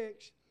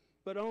 36,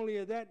 but only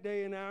at that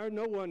day and hour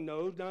no one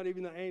knows, not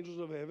even the angels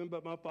of heaven,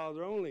 but my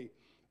Father only.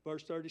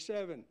 Verse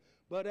 37,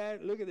 look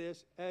at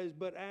this,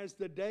 but as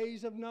the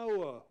days of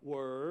Noah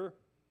were,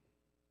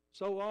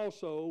 so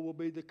also will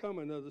be the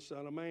coming of the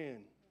Son of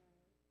Man.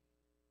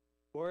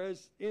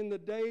 Whereas in the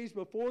days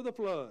before the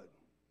flood,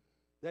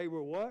 they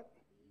were what?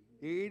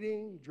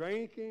 Eating,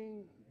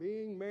 drinking,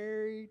 being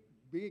married,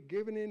 being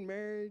given in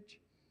marriage.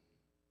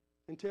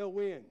 Until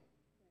when?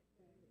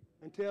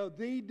 Until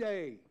the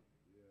day.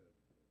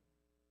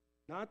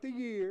 Not the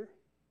year,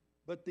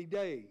 but the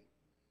day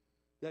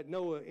that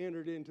Noah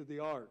entered into the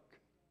ark.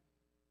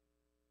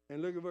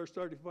 And look at verse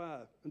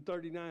 35 and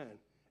 39.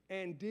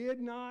 And did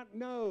not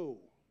know,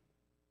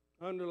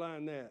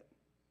 underline that,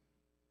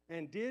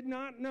 and did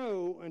not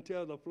know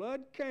until the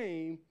flood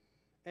came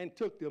and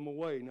took them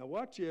away. Now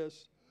watch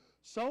this.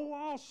 So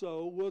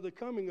also will the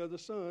coming of the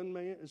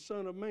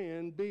Son of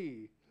Man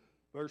be.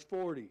 Verse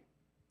 40.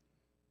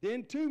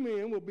 Then 2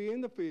 men will be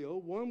in the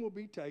field, one will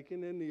be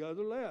taken and the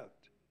other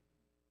left.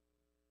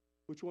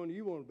 Which one do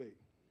you want to be?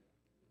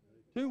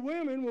 2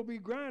 women will be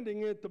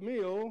grinding at the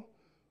mill.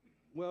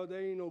 Well,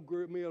 there ain't no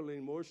mill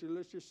anymore, so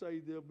let's just say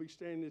they'll be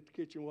standing at the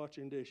kitchen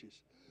washing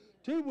dishes.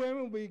 2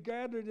 women will be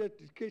gathered at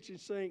the kitchen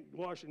sink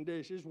washing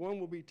dishes.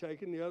 One will be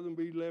taken, the other will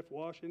be left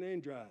washing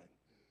and drying.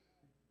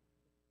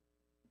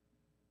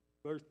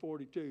 Verse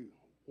 42.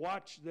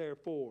 Watch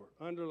therefore.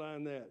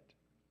 Underline that.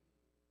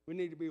 We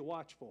need to be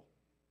watchful.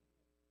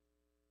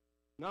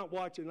 Not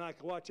watching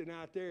like watching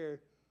out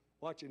there,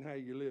 watching how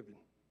you're living.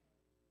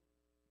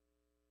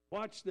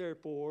 Watch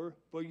therefore,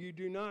 for you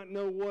do not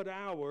know what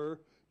hour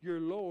your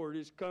Lord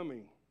is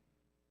coming.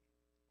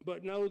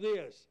 But know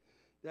this,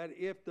 that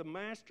if the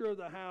master of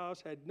the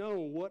house had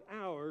known what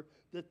hour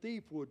the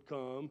thief would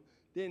come,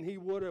 then he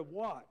would have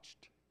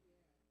watched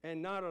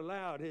and not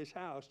allowed his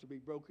house to be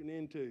broken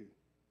into.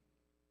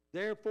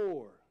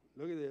 Therefore,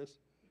 look at this,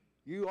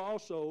 you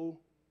also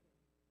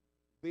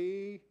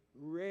be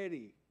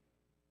ready.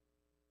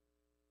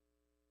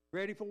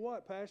 Ready for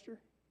what, Pastor?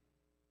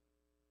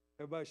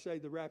 Everybody say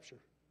the rapture.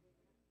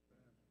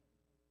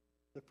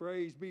 The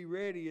phrase be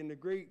ready in the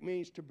Greek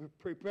means to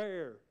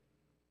prepare.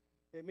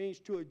 It means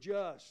to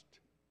adjust.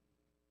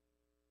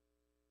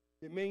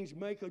 It means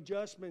make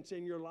adjustments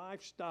in your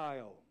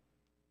lifestyle.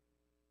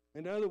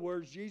 In other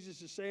words,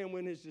 Jesus is saying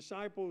when his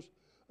disciples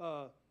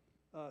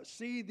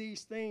see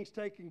these things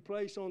taking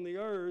place on the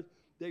earth,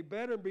 they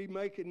better be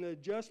making the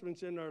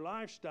adjustments in their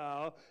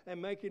lifestyle and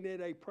making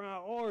it a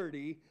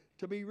priority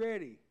to be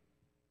ready.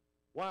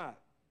 Why?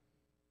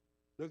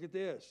 Look at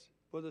this.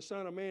 For the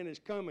Son of Man is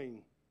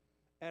coming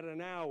at an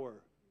hour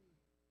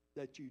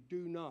that you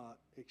do not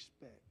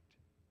expect.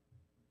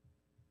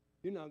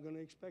 You're not going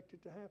to expect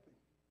it to happen.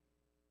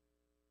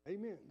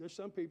 Amen. There's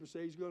some people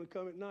say he's going to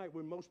come at night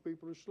when most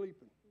people are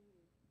sleeping.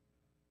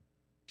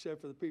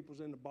 Except for the people's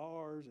in the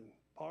bars and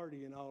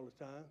partying all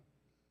the time.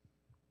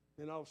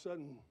 Then all of a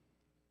sudden,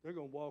 they're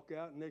going to walk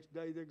out, and next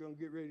day they're going to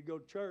get ready to go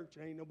to church.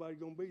 Ain't nobody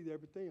going to be there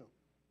but them.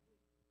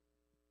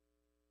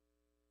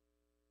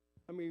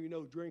 How many of you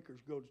know drinkers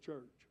go to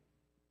church?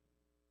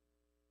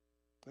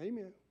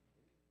 Amen.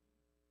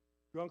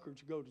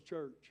 Drunkards go to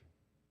church.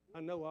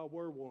 I know I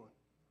were one.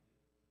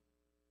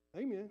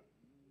 Amen.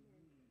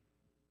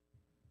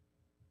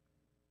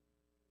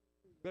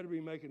 Better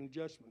be making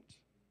adjustments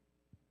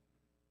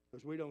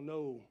because we don't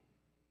know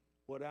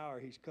what hour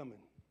he's coming.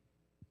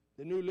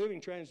 The New Living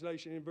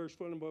Translation in verse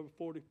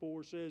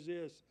 44 says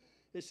this.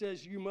 It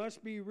says, you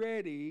must be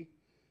ready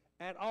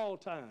at all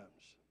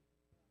times,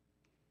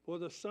 for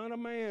the Son of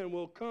Man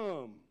will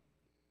come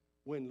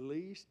when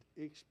least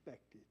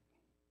expected.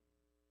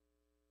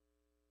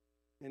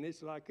 And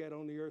it's like that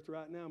on the earth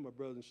right now, my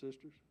brothers and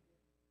sisters.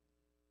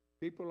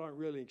 People aren't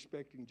really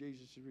expecting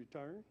Jesus'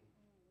 return.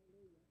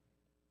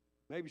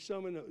 Maybe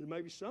some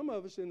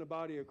of us in the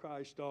body of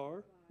Christ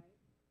are.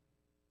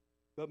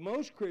 But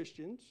most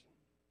Christians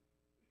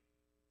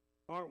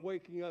aren't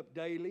waking up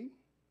daily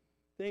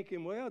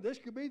thinking, well, this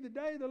could be the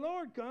day the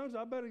Lord comes.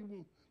 I better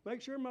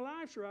make sure my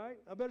life's right.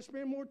 I better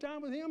spend more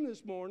time with Him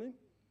this morning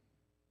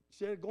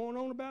instead of going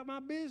on about my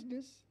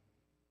business,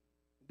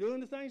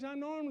 doing the things I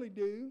normally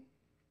do.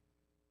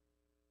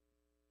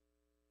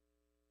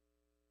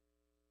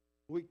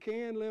 We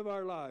can live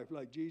our life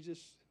like Jesus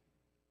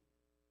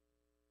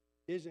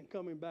isn't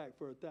coming back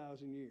for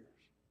 1,000 years.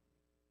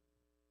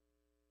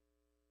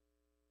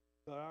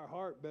 But our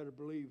heart better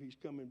believe He's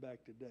coming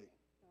back today.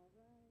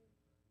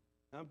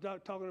 I'm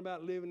not talking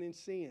about living in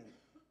sin.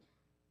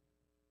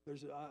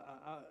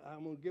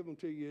 I'm going to give them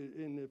to you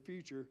in the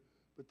future,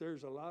 but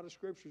there's a lot of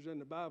scriptures in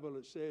the Bible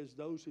that says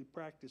those who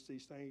practice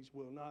these things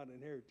will not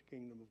inherit the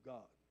kingdom of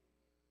God.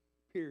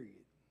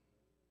 Period.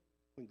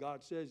 When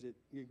God says it,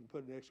 you can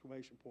put an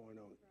exclamation point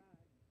on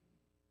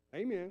it.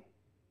 Amen.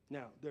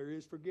 Now, there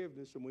is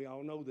forgiveness, and we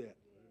all know that.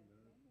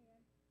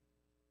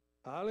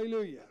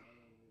 Hallelujah.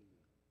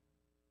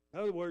 In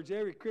other words,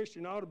 every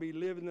Christian ought to be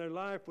living their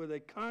life with a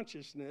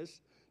consciousness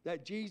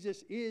that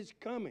Jesus is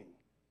coming.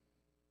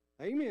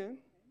 Amen.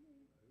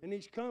 And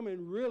He's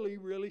coming really,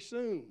 really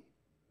soon.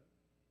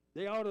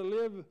 They ought to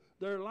live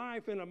their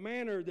life in a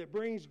manner that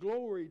brings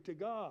glory to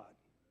God.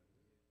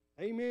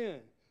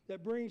 Amen.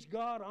 That brings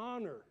God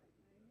honor.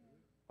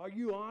 Are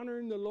you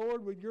honoring the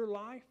Lord with your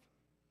life?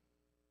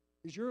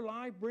 Is your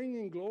life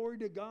bringing glory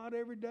to God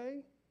every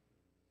day?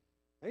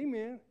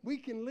 Amen. We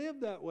can live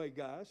that way,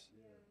 guys.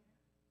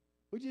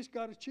 We just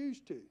got to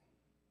choose to.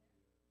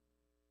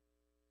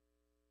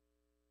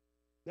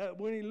 That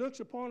when He looks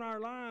upon our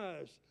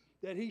lives,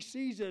 that He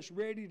sees us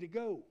ready to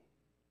go.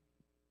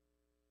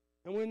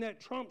 And when that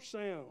trump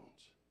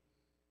sounds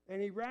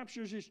and He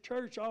raptures His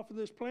church off of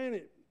this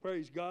planet,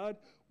 praise God,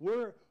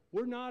 we're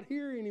not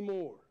here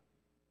anymore.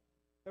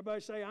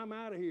 Everybody say, I'm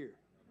out of here.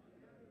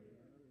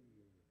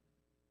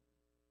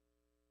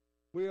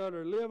 We ought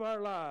to live our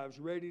lives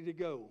ready to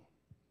go.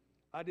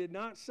 I did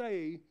not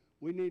say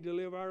we need to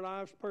live our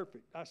lives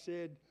perfect. I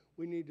said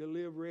we need to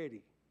live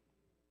ready.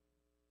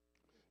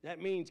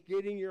 That means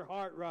getting your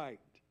heart right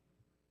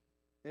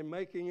and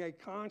making a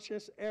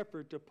conscious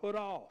effort to put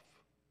off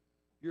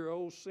your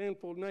old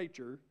sinful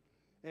nature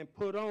and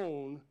put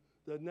on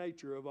the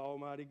nature of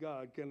Almighty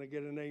God. Can I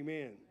get an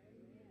amen?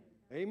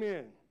 Amen.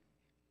 Amen.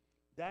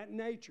 That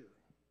nature.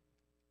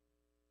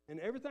 And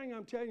everything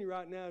I'm telling you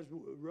right now is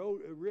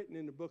written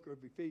in the book of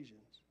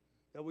Ephesians.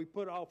 That we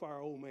put off our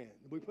old man.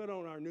 We put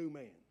on our new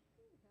man.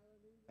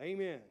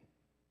 Amen.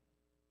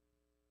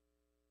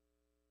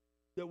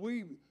 That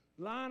we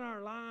line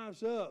our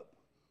lives up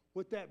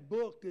with that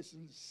book that's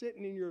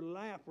sitting in your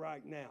lap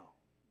right now.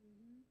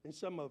 In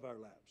some of our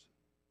laps.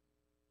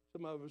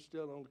 Some of us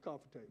still on the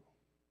coffee table.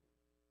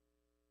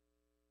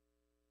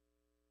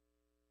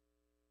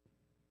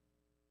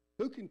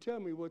 Who can tell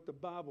me what the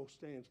Bible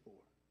stands for?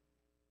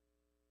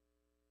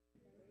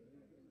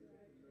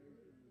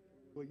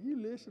 Well,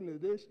 you listen to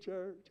this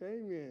church,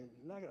 amen.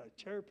 Like a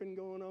chirping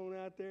going on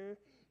out there.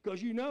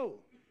 Because you know,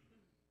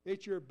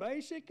 it's your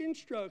basic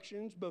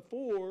instructions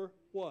before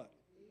what?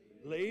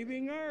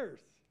 Leaving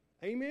earth.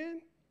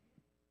 Amen?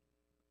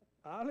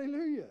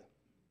 Hallelujah.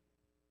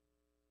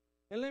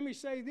 And let me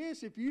say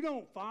this, if you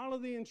don't follow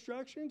the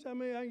instructions, I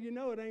mean, you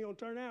know it ain't going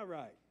to turn out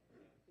right.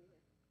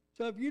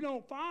 So if you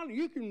don't follow,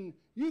 you can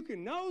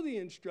know the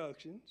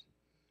instructions.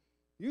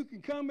 You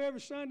can come every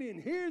Sunday and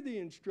hear the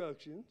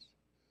instructions.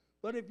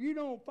 But if you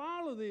don't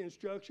follow the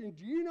instructions,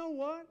 do you know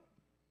what?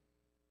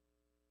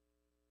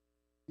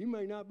 You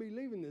may not be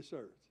leaving this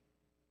earth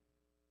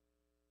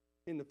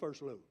in the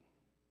first load.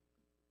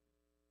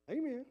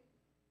 Amen.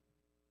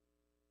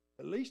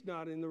 At least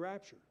not in the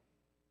rapture.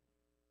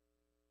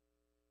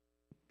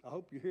 I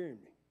hope you're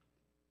hearing me.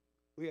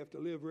 We have to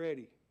live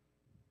ready.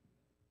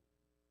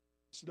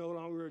 It's no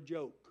longer a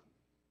joke.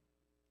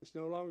 It's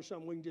no longer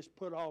something we can just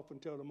put off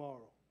until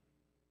tomorrow.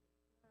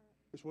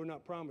 Because we're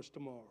not promised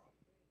tomorrow.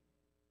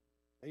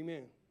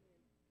 Amen.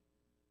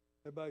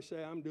 Everybody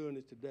say, I'm doing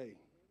it today.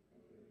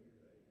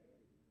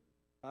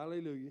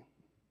 Hallelujah.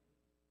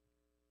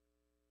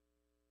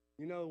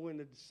 You know, when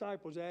the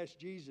disciples asked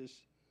Jesus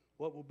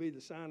what will be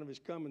the sign of His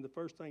coming, the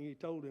first thing He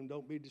told them,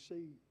 don't be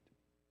deceived.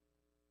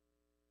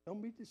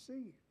 Don't be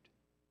deceived.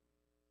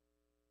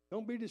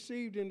 Don't be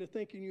deceived into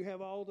thinking you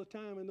have all the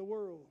time in the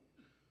world.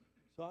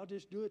 So I'll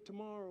just do it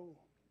tomorrow.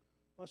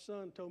 My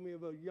son told me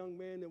of a young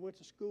man that went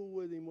to school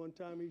with him one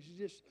time.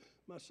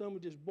 My son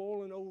was just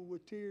boiling over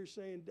with tears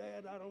saying,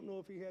 Dad, I don't know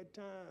if he had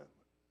time.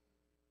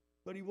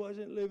 But he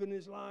wasn't living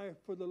his life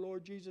for the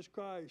Lord Jesus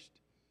Christ.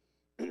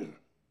 And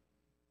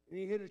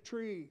he hit a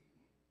tree,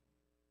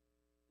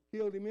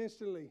 killed him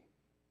instantly.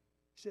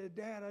 He said,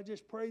 Dad, I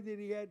just prayed that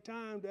he had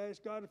time to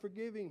ask God to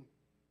forgive him.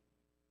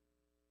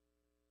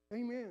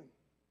 Amen.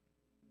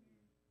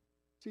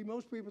 See,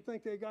 most people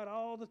think they got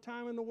all the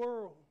time in the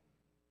world,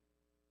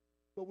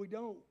 but we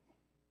don't.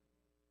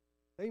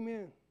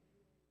 Amen.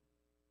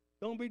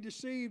 Don't be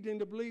deceived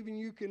into believing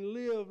you can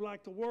live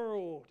like the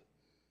world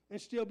and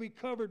still be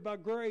covered by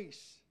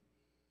grace.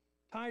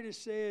 Titus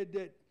said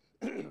that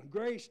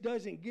grace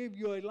doesn't give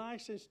you a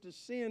license to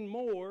sin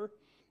more.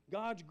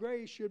 God's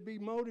grace should be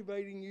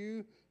motivating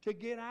you to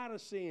get out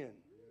of sin.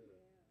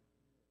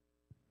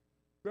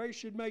 Grace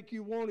should make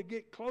you want to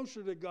get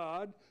closer to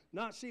God,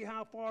 not see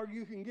how far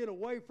you can get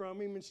away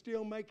from Him and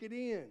still make it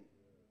in.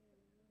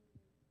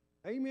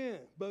 Amen.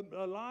 But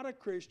a lot of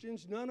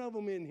Christians, none of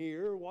them in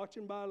here,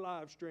 watching by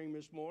live stream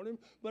this morning,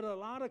 but a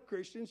lot of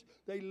Christians,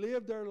 they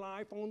live their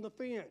life on the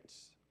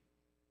fence.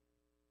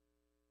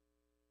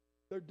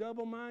 They're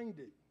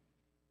double-minded.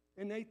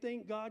 And they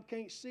think God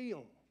can't see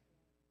them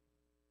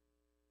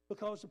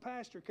because the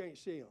pastor can't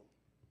see them,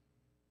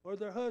 or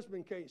their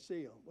husband can't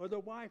see them, or their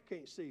wife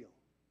can't see them.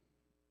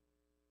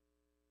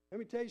 Let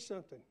me tell you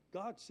something.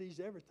 God sees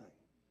everything.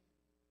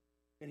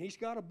 And He's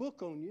got a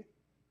book on you.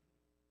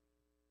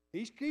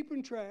 He's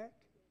keeping track.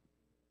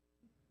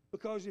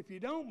 Because if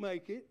you don't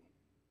make it,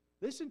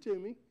 listen to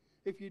me,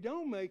 if you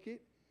don't make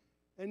it,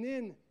 and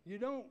then you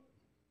don't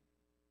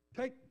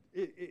take,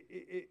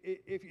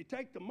 if you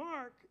take the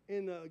mark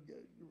in the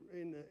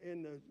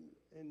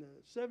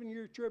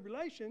 7-year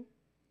tribulation,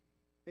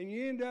 and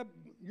you end up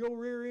your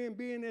rear end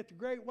being at the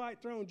great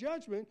white throne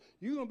judgment,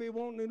 you're going to be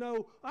wanting to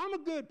know, I'm a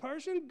good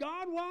person.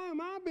 God, why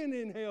am I been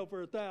in hell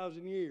for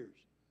 1,000 years?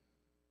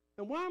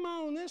 And why am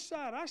I on this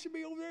side? I should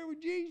be over there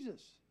with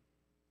Jesus.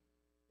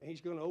 And He's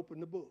going to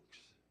open the books.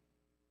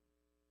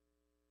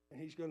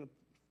 And He's going to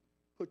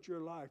put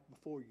your life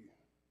before you.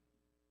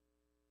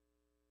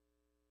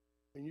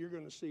 And you're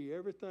going to see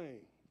everything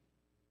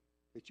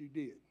that you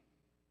did.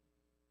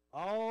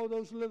 All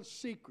those little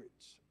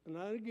secrets. And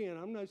again,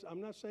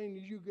 I'm not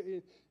saying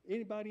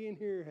anybody in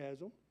here has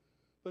them,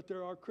 but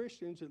there are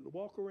Christians that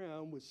walk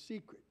around with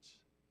secrets,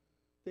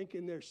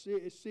 thinking they're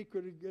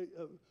secret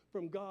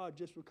from God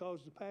just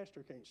because the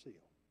pastor can't see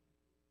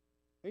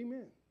them.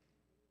 Amen.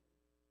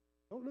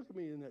 Don't look at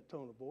me in that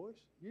tone of voice.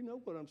 You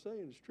know what I'm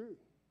saying is true.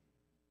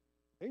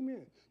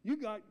 Amen. You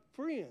got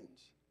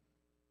friends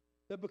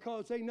that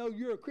because they know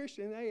you're a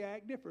Christian, they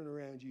act different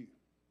around you.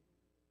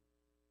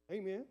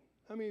 Amen.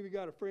 How many of you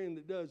got a friend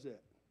that does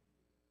that?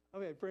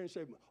 I've had friends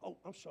say, oh,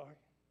 I'm sorry.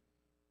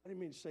 I didn't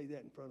mean to say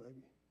that in front of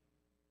you.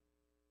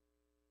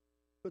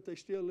 But they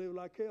still live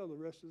like hell the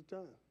rest of the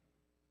time.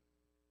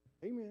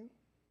 Amen.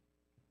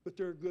 But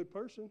they're a good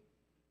person.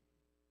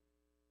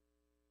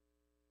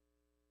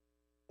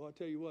 Well, I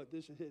tell you what,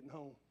 this is hitting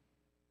home.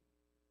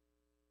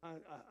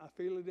 I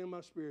feel it in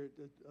my spirit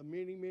that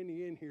many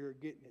in here are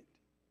getting it.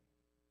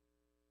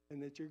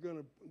 And that you're going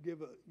to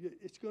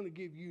it's going to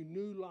give you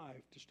new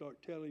life to start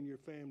telling your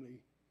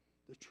family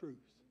the truth.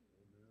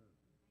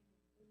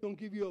 It's going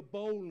to give you a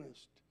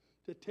boldness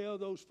to tell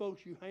those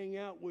folks you hang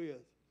out with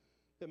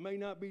that may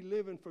not be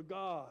living for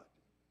God.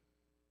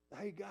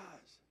 Hey,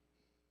 guys,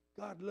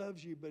 God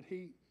loves you, but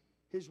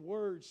His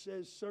Word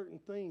says certain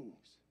things.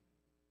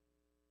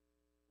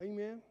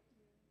 Amen?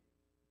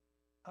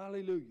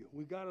 Hallelujah.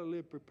 We got to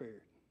live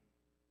prepared.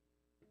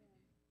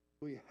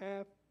 We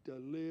have to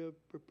live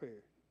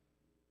prepared.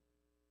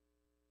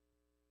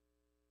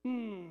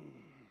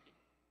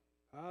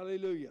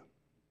 Hallelujah.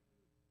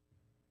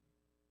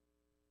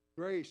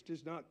 Grace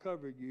does not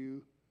cover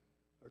you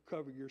or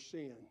cover your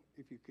sin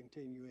if you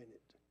continue in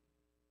it.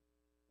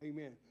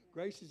 Amen.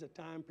 Grace is a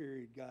time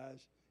period,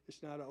 guys.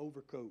 It's not an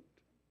overcoat.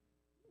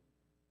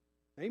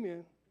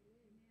 Amen.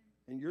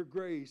 And your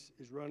grace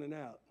is running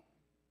out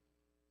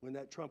when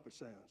that trumpet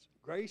sounds.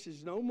 Grace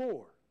is no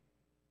more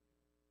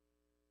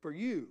for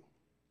you.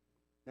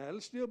 Now,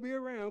 it'll still be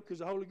around because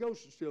the Holy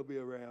Ghost will still be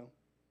around.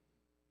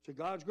 So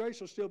God's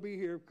grace will still be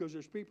here because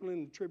there's people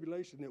in the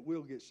tribulation that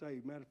will get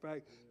saved. Matter of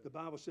fact, the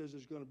Bible says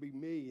there's going to be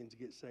millions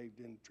get saved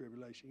in the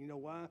tribulation. You know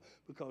why?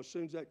 Because as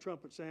soon as that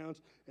trumpet sounds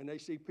and they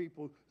see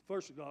people,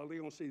 first of all, they're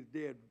going to see the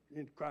dead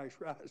in Christ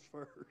rise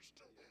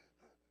first.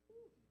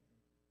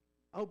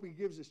 I hope He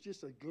gives us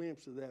just a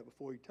glimpse of that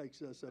before He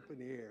takes us up in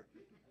the air.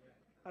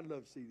 I'd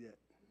love to see that.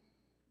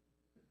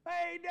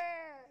 Hey,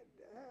 Dad,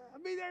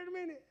 I'll be there in a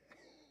minute.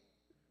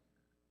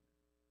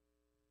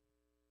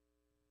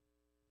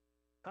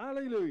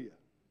 Hallelujah.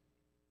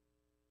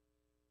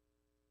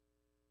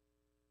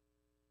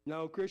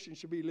 No, Christians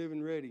should be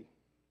living ready,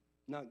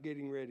 not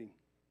getting ready.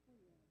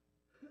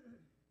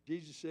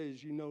 Jesus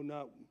says, you know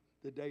not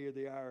the day or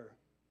the hour,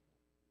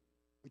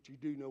 but you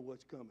do know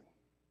what's coming.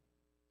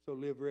 So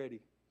live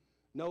ready.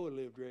 Noah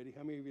lived ready.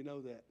 How many of you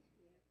know that?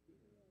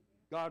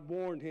 God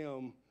warned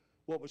him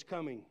what was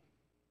coming.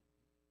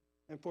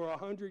 And for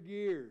 100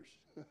 years,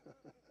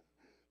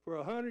 for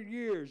 100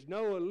 years,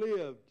 Noah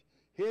lived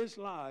his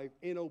life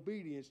in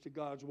obedience to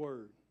God's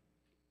word.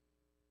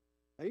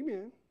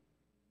 Amen.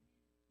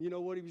 You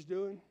know what he was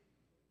doing?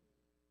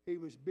 He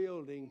was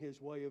building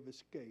his way of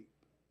escape.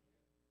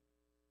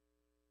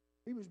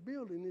 He was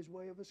building his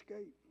way of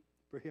escape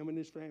for him and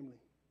his family.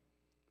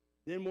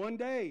 Then one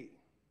day,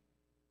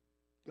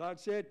 God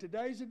said,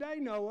 today's the day,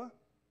 Noah.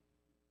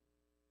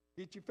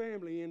 Get your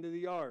family into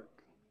the ark.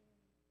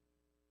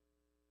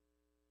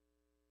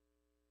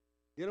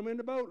 Get them in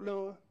the boat,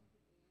 Noah.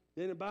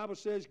 Then the Bible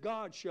says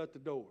God shut the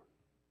door.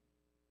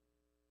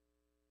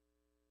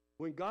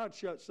 When God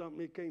shuts something,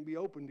 it can't be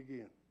opened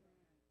again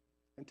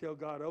until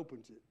God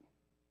opens it.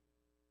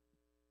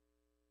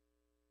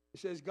 It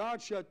says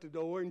God shut the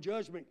door and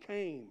judgment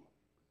came.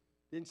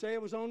 Didn't say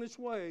it was on its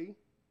way.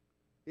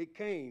 It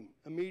came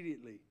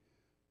immediately.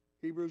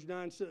 Hebrews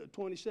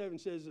 9:27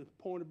 says it's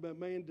appointed by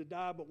man to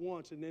die but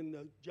once and then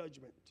the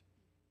judgment.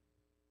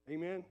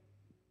 Amen?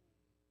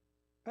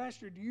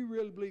 Pastor, do you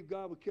really believe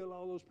God would kill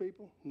all those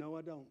people? No,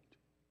 I don't.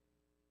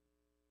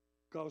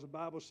 Because the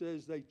Bible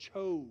says they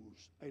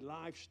chose a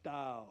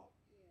lifestyle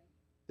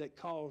that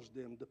caused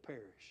them to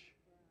perish.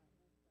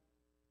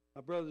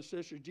 My brothers and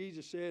sisters,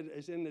 Jesus said,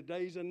 as in the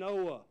days of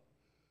Noah,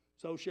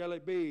 so shall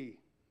it be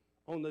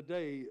on the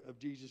day of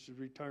Jesus'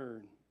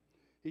 return.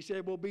 He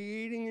said, we'll be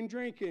eating and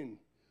drinking.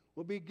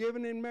 We'll be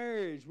giving in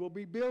marriage. We'll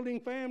be building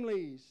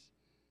families.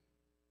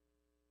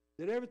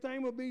 That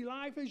everything will be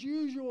life as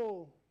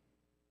usual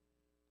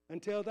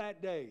until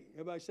that day.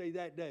 Everybody say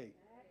that day.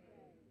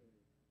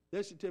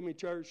 Listen to me,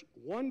 church.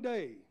 One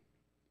day,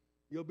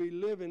 you'll be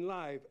living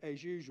life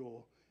as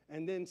usual,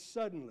 and then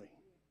suddenly,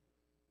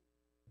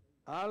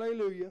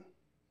 hallelujah,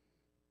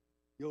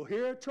 you'll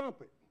hear a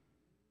trumpet,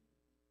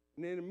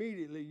 and then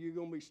immediately you're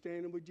going to be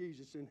standing with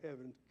Jesus in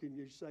heaven. Can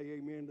you say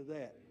amen to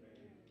that?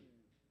 Amen.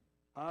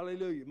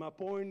 Hallelujah. My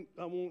point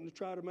I want to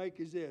try to make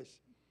is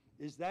this,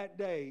 is that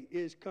day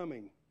is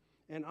coming.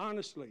 And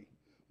honestly,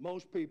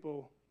 most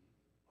people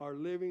are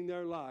living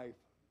their life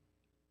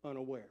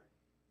unaware.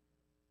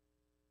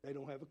 They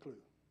don't have a clue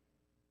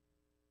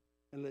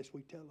unless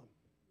we tell them.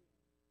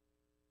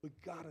 We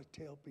got to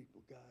tell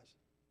people, guys.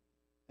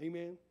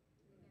 Amen? Amen.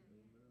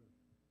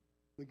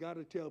 We got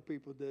to tell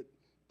people that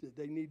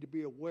they need to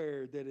be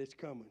aware that it's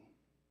coming.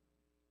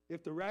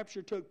 If the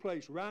rapture took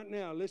place right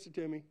now, listen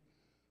to me,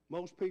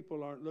 most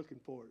people aren't looking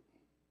for it.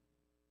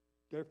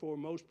 Therefore,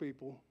 most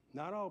people,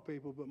 not all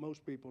people, but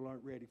most people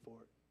aren't ready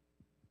for it.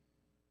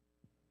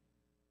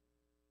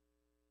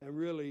 And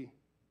really,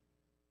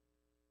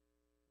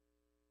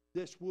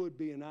 this would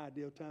be an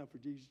ideal time for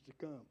Jesus to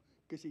come,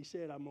 because he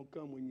said, I'm going to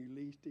come when you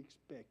least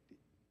expect it.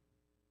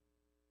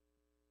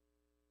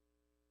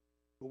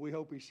 But we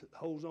hope he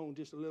holds on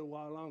just a little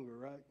while longer,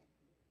 right?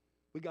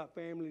 We got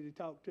family to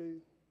talk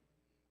to.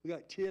 We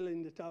got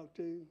children to talk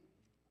to.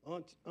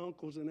 Aunts,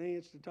 uncles and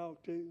aunts to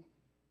talk to.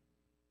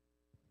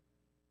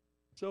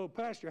 So,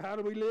 Pastor, how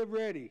do we live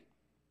ready?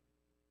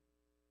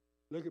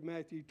 Look at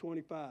Matthew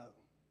 25.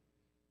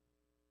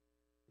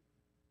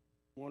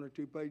 One or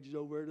two pages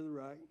over to the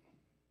right.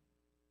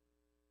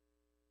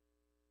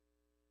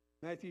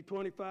 Matthew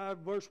 25,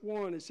 verse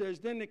 1, it says,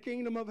 Then the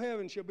kingdom of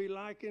heaven shall be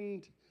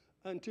likened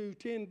unto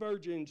 10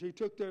 virgins who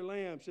took their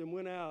lamps and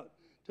went out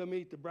to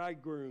meet the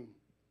bridegroom.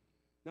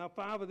 Now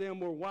 5 of them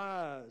were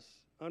wise,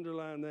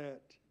 underline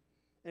that,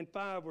 and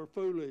 5 were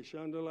foolish,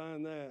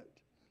 underline that.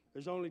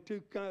 There's only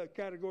 2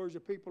 categories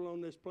of people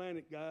on this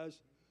planet,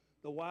 guys,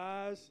 the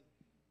wise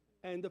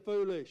and the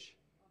foolish.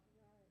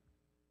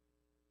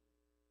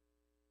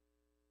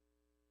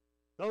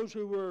 Those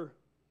who were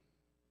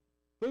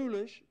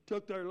foolish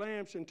took their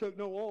lamps and took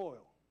no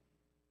oil.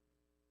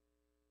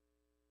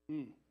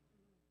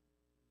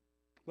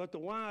 But the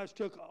wise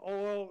took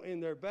oil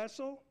in their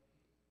vessel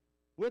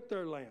with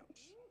their lamps.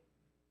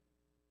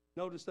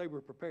 Notice they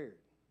were prepared.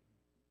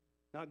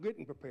 Not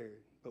getting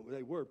prepared, but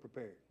they were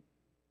prepared.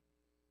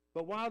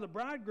 But while the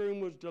bridegroom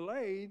was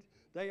delayed,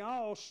 they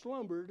all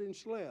slumbered and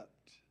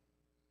slept.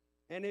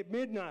 And at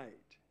midnight,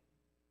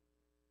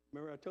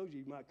 remember I told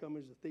you he might come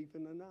as a thief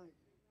in the night.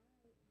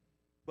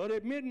 But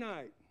at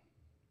midnight,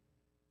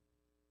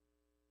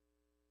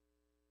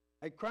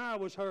 a cry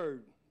was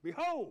heard,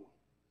 Behold,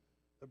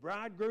 the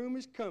bridegroom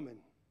is coming.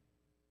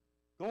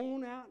 Go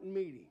on out and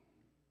meet him.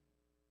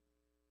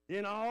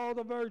 Then all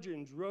the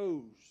virgins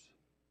rose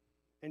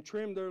and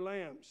trimmed their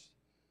lamps.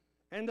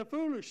 And the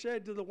foolish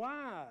said to the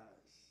wise,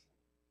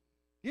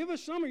 Give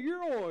us some of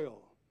your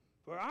oil,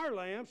 for our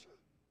lamps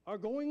are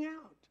going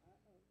out.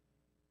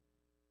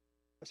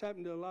 That's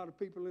happened to a lot of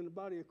people in the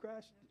body of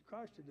Christ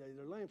today.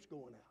 Their lamps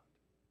going out.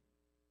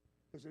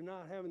 Because they're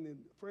not having the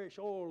fresh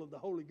oil of the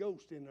Holy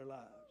Ghost in their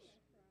lives.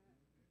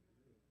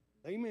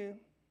 Amen.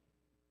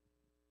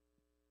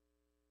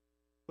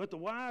 But the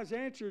wise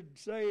answered,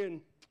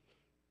 saying,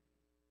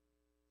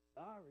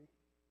 Sorry.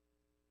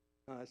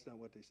 No, that's not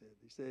what they said.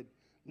 They said,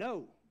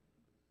 No,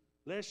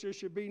 lest there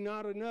should be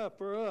not enough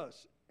for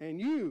us and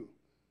you,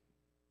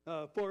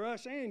 for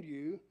us and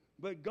you,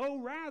 but go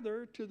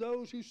rather to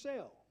those who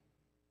sell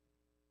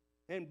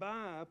and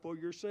buy for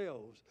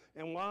yourselves.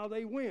 And while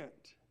they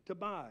went to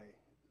buy,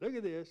 look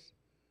at this,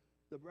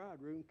 the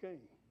bridegroom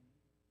came.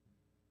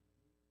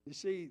 You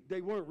see,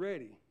 they weren't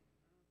ready.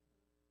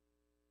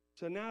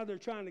 So now they're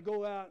trying to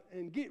go out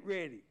and get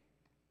ready.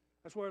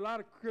 That's where a lot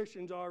of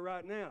Christians are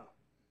right now.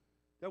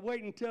 They're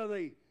waiting until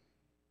they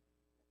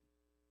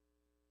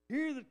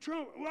hear the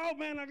trumpet. Well,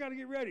 man, I got to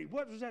get ready.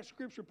 What was that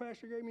scripture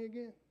Pastor gave me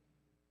again?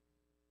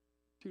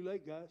 Too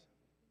late, guys.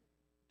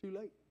 Too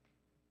late.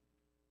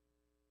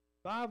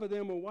 5 of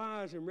them were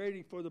wise and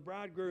ready for the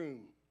bridegroom.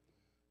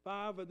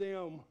 5 of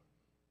them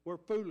were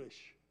foolish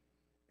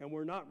and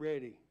were not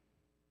ready.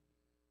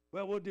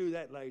 Well, we'll do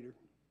that later.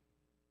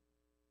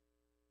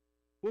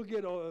 We'll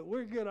get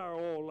our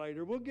oil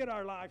later. We'll get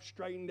our life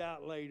straightened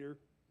out later.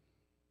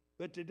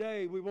 But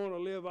today we want to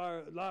live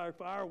our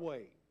life our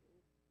way.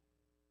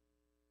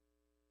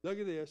 Look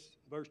at this,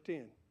 verse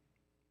 10.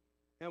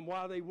 And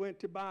while they went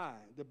to buy,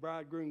 the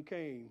bridegroom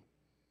came,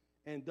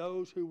 and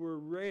those who were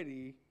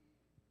ready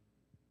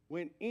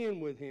went in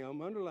with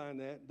him. Underline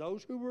that.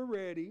 Those who were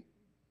ready.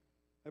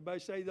 Everybody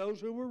say those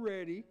who were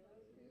ready.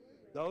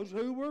 Those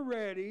who were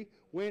ready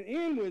went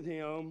in with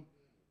him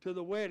to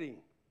the wedding.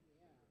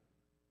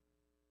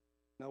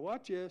 Now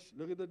watch this.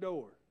 Look at the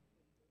door.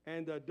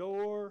 And the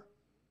door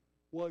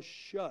was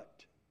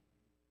shut.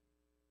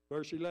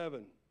 Verse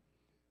 11.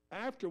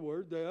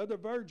 Afterward, the other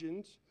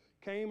virgins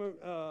came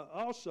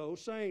also,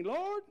 saying,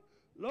 Lord,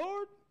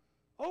 Lord,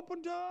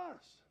 open to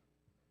us.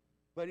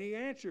 But he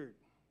answered,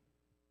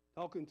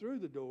 talking through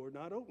the door,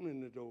 not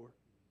opening the door.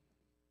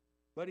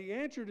 But he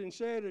answered and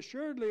said,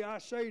 Assuredly I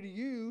say to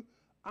you,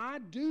 I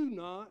do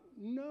not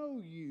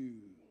know you.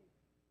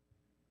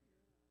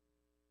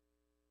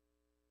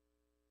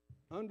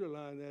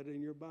 Underline that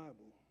in your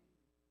Bible.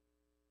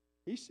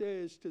 He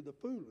says to the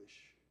foolish,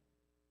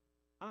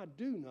 I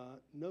do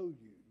not know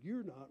you.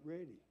 You're not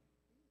ready.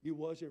 You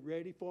wasn't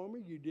ready for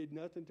me. You did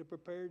nothing to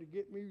prepare to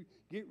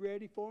get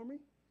ready for me.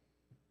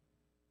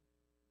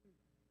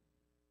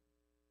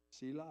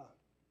 Selah.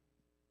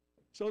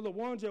 So the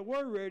ones that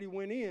were ready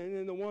went in,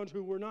 and the ones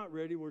who were not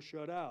ready were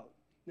shut out.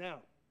 Now,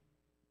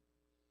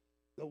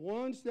 the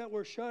ones that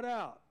were shut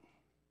out,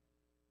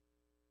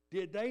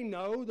 did they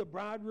know the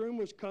bridegroom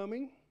was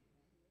coming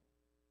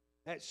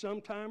at some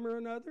time or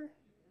another?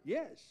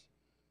 Yes.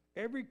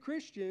 Every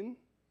Christian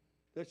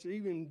that's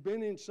even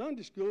been in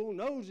Sunday school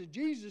knows that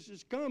Jesus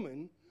is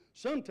coming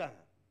sometime.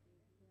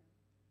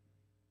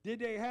 Did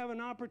they have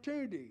an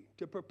opportunity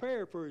to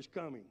prepare for his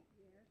coming?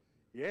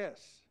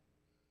 Yes.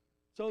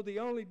 So the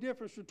only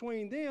difference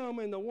between them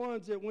and the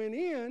ones that went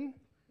in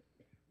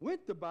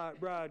with the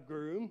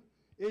bridegroom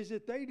is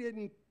that they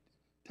didn't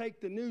take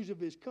the news of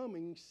his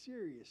coming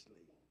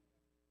seriously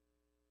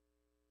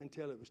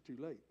until it was too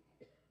late.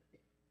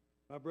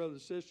 My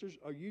brothers and sisters,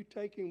 are you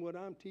taking what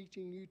I'm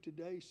teaching you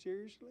today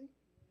seriously?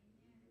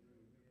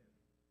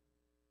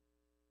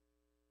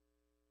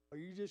 Are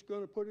you just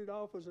going to put it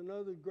off as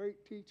another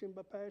great teaching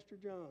by Pastor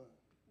John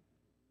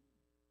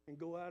and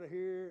go out of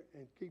here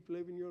and keep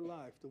living your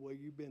life the way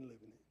you've been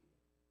living it?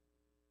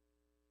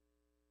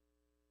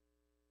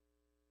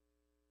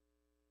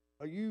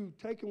 Are you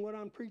taking what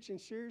I'm preaching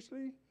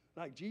seriously,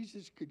 like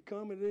Jesus could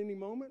come at any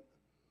moment?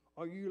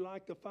 Are you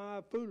like the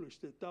 5 foolish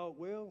that thought,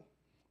 well,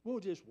 we'll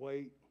just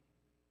wait?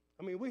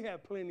 I mean, we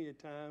have plenty of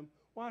time.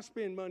 Why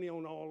spend money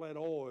on all that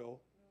oil?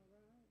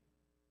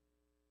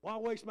 Why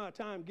waste my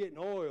time getting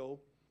oil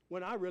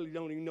when I really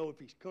don't even know if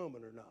he's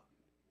coming or not?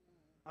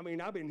 I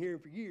mean, I've been hearing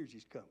for years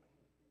he's coming.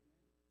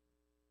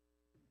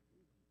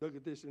 Look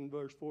at this in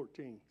verse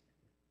 14.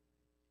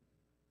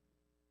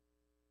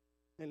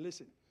 And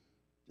listen,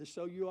 just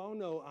so you all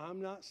know,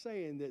 I'm not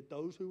saying that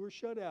those who were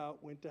shut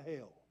out went to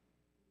hell.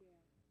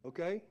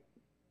 Okay?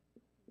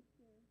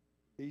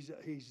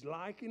 He's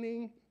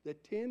likening the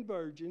 10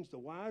 virgins, the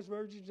wise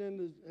virgins and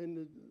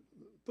the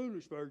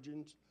foolish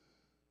virgins,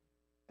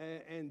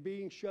 and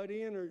being shut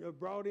in or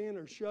brought in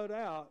or shut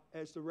out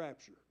as the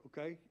rapture.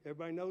 Okay?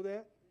 Everybody know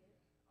that?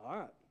 All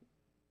right.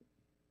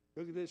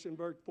 Look at this in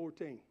verse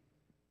 14.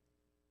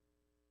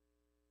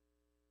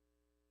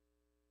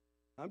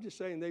 I'm just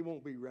saying they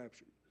won't be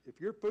raptured. If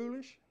you're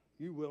foolish,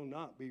 you will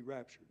not be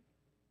raptured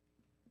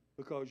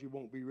because you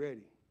won't be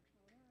ready.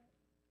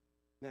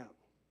 Now,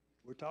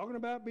 we're talking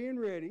about being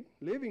ready,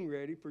 living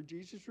ready for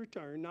Jesus'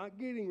 return, not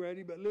getting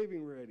ready, but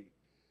living ready.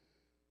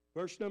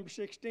 Verse number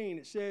 16,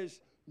 it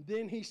says,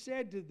 Then he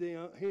said to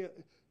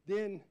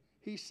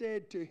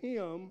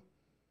him,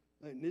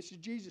 and this is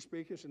Jesus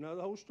speaking, it's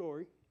another whole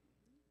story.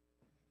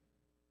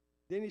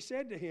 Then he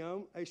said to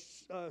him, a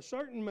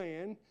certain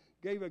man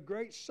gave a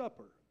great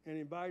supper and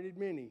invited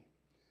many,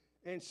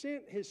 and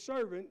sent his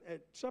servant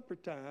at supper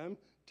time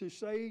to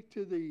say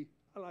to the,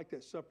 I like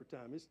that supper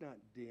time, it's not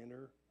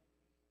dinner,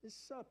 it's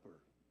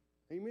supper.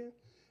 Amen?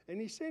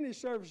 And he sent his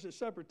servants at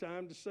supper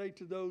time to say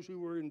to those who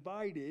were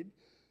invited,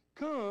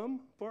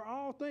 Come, for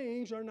all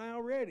things are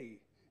now ready.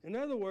 In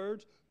other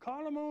words,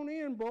 call them on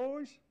in,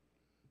 boys.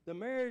 The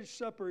marriage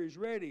supper is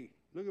ready.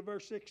 Look at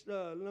verse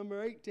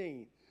number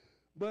 18.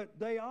 But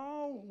they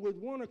all, with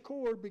one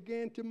accord,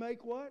 began to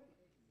make what?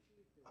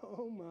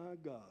 Oh my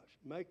gosh,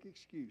 make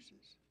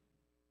excuses.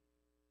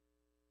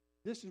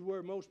 This is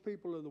where most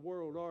people of the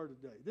world are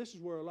today. This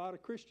is where a lot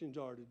of Christians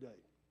are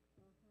today.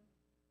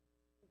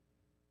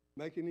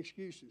 Making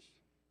excuses.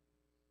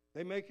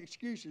 They make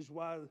excuses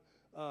why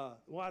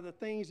the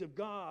things of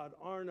God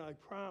aren't a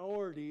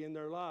priority in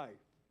their life.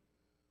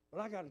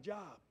 Well, I got a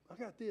job. I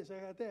got this.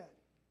 I got that.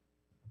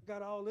 I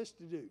got all this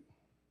to do.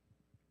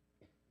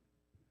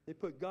 They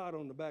put God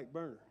on the back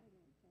burner.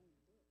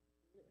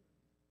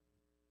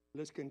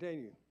 Let's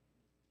continue.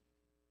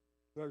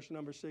 Verse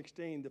number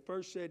 16. The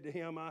first said to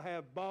him, I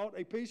have bought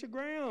a piece of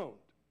ground,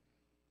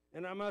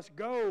 and I must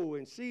go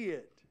and see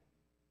it.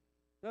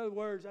 In other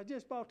words, I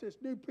just bought this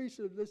new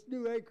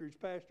acreage,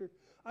 Pastor.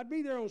 I'd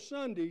be there on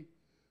Sunday,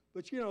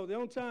 but the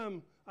only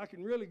time I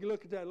can really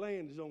look at that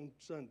land is on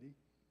Sunday.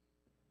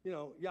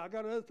 I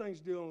got other things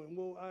to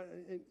do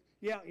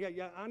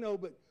I know,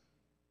 but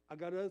I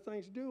got other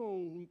things to do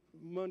on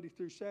Monday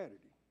through Saturday.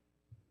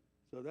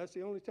 So that's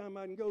the only time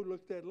I can go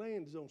look at that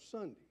land is on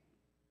Sunday.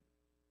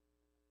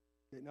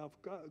 Getting off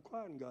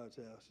quiet in God's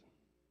house.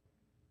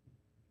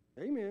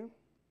 Amen.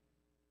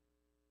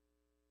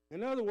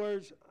 In other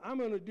words, I'm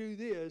going to do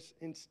this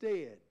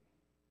instead.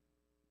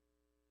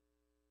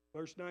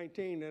 Verse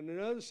 19, and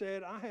another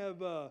said, I have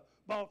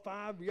bought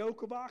 5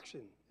 yoke of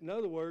oxen. In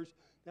other words,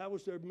 that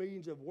was their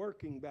means of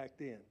working back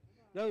then.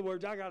 In other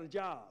words, I got a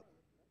job.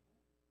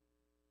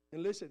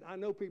 And listen, I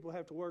know people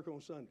have to work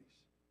on Sundays.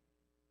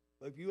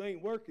 But if you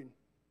ain't working,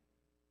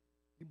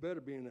 you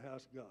better be in the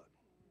house of God.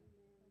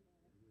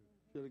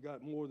 Should have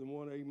got more than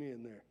one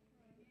amen there.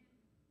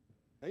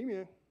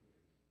 Amen.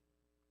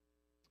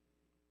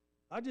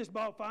 I just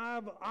bought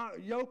 5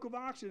 yoke of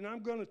oxen, and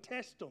I'm going to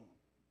test them.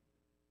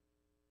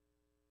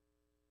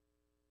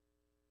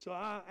 So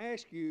I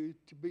ask you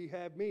to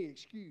have me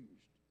excused.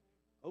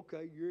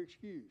 Okay, you're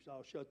excused.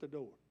 I'll shut the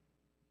door.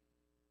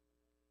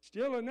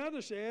 Still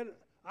another said,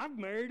 I've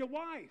married a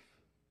wife,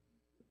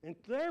 and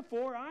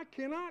therefore I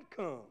cannot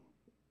come.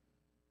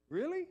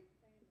 Really?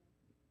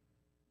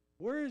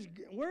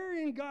 Where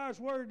in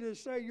God's word does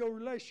it say your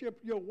relationship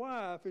with your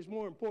wife is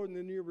more important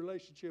than your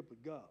relationship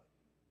with God?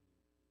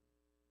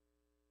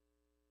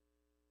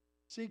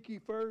 Seek ye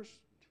first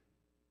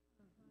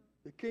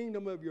the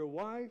kingdom of your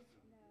wife,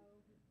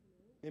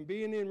 and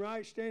being in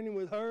right standing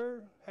with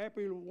her.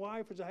 Happy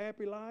wife is a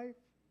happy life.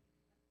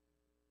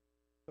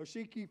 Or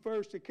seek ye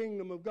first the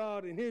kingdom of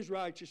God and his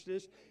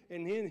righteousness,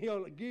 and then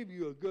he'll give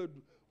you a good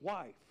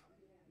wife.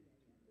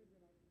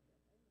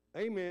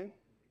 Amen.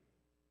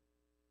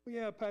 Well,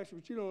 yeah, Pastor,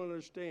 but you don't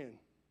understand.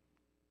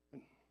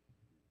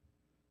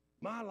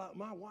 My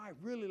wife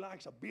really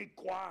likes a big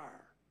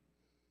choir.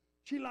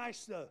 She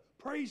likes the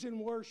praise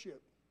and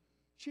worship.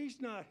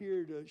 She's not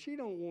here she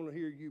don't want to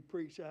hear you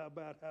preach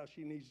about how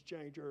she needs to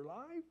change her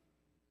life.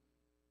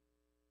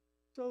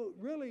 So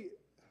really,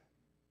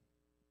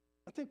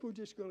 I think we're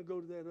just going to go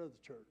to that other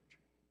church.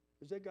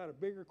 Because they got a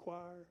bigger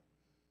choir.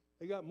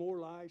 They got more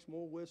lights,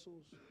 more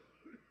whistles.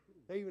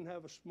 They even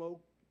have a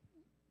smoke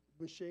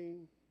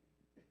machine.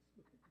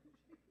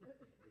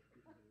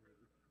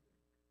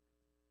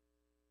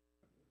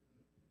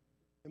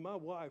 And my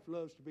wife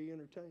loves to be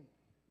entertained.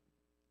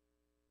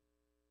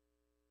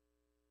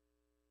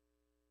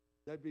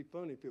 That'd be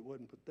funny if it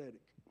wasn't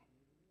pathetic.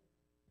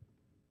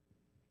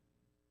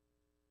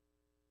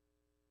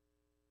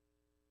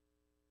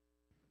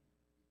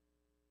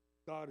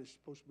 God is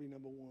supposed to be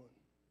number one.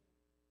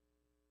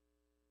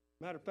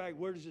 Matter of fact,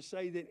 where does it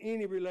say that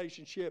any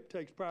relationship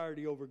takes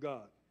priority over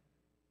God?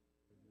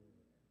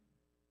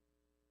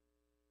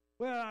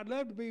 Well, I'd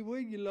love to be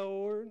with you,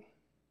 Lord.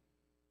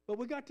 But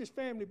we got this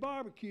family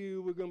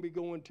barbecue we're going to be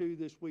going to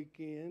this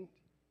weekend.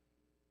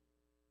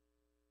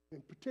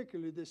 And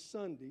particularly this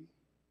Sunday.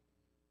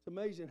 It's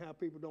amazing how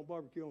people don't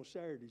barbecue on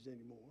Saturdays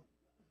anymore.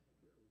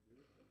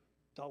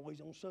 It's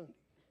always on Sunday.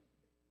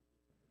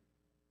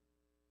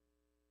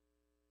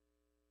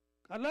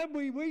 I'd love to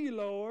be with you,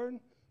 Lord,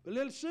 but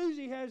little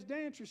Susie has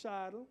dance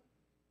recital.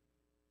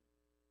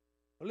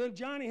 Or little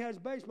Johnny has a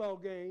baseball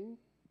game.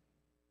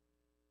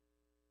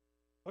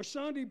 Or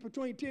Sunday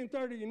between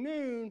 10:30 and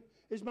noon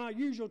is my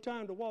usual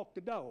time to walk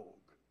the dog.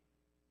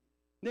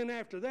 Then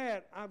after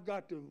that, I've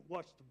got to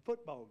watch the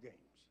football games.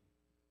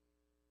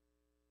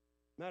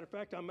 Matter of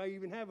fact, I may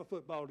even have a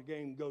football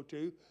game to go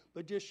to,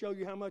 but just show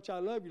you how much I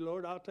love you,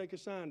 Lord, I'll take a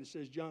sign that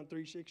says John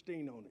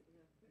 3:16 on it.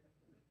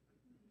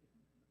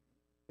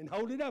 And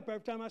hold it up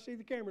every time I see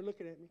the camera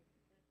looking at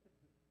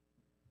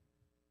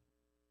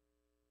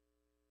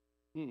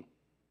me.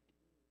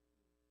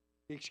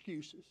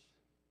 Excuses.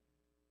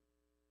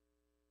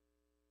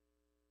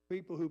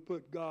 People who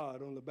put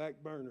God on the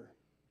back burner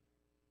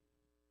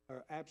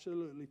are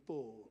absolutely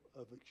full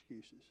of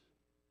excuses.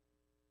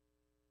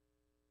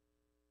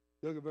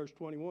 Look at verse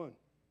 21.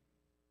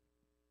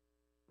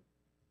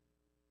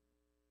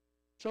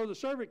 So the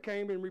servant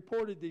came and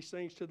reported these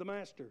things to the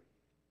master,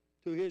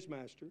 to his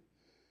master.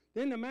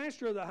 Then the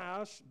master of the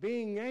house,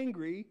 being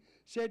angry,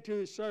 said to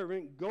his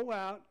servant, Go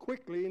out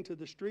quickly into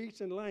the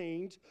streets and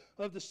lanes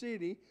of the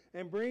city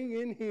and bring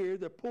in here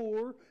the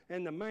poor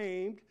and the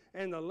maimed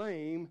and the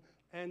lame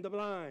and the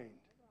blind.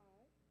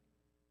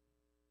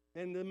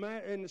 And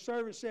the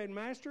servant said,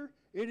 Master,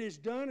 it is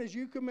done as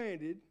you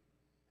commanded,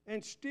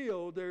 and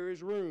still there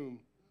is room.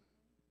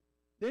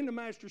 Then the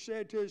master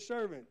said to his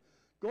servant,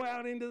 Go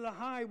out into the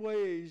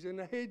highways and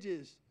the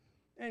hedges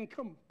and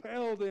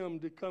compel them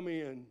to come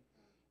in,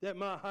 that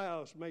my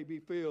house may be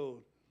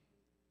filled.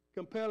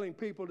 Compelling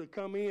people to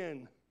come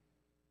in.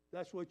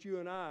 That's what you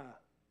and I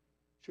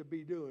should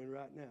be doing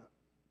right now.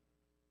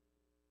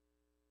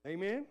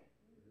 Amen?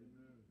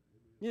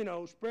 You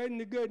know, spreading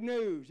the good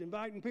news,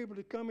 inviting people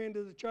to come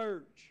into the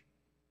church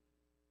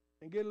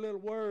and get a little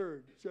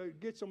word, so it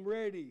gets them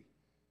ready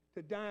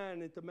to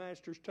dine at the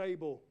master's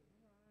table.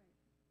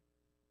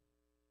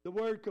 The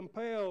word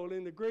compel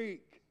in the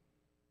Greek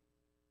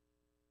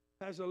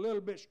has a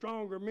little bit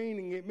stronger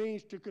meaning. It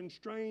means to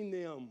constrain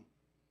them,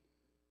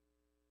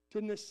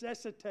 to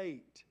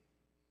necessitate,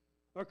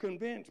 or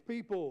convince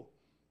people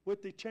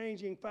with the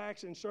changing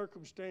facts and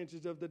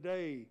circumstances of the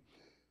day.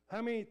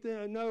 How many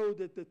know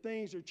that the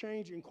things are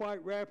changing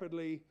quite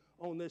rapidly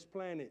on this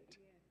planet?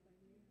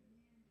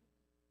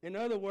 In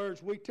other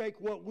words, we take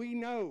what we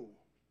know,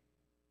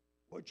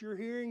 what you're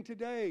hearing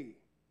today,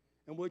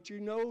 and what you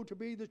know to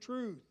be the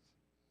truth.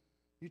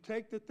 You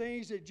take the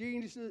things that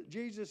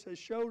Jesus has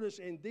showed us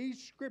in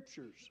these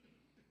scriptures,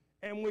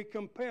 and we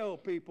compel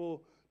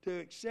people to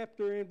accept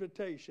their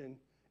invitation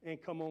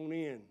and come on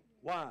in.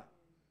 Why?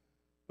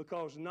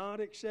 Because not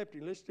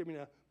accepting, listen to me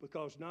now,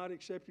 because not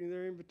accepting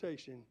their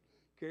invitation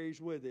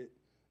carries with it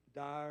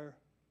dire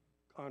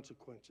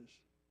consequences.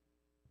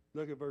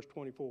 Look at verse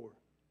 24.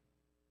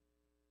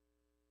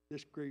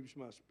 This grieves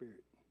my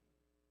spirit.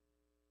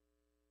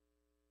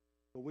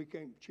 But we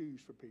can't choose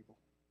for people.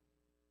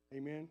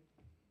 Amen?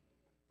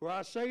 For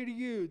I say to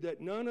you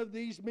that none of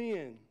these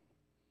men,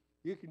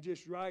 you can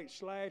just write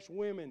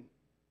 /women,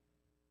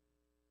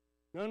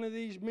 none of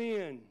these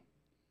men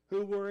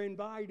who were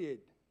invited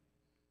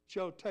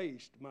shall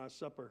taste my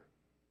supper.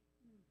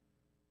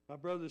 My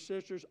brothers and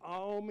sisters,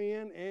 all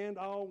men and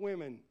all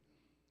women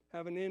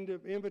have an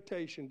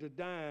invitation to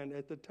dine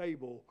at the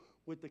table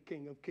with the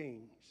King of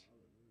Kings.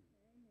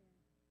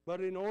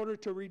 But in order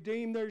to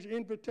redeem their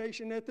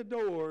invitation at the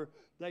door,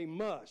 they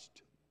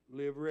must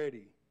live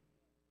ready.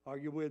 Are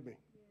you with me?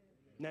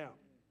 Now,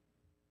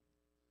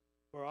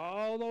 for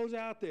all those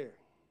out there,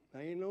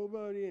 ain't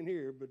nobody in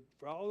here, but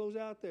for all those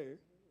out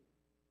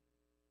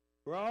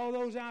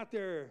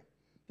there,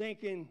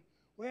 thinking,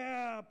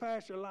 well,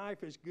 Pastor,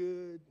 life is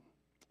good.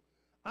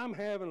 I'm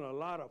having a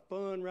lot of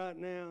fun right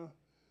now,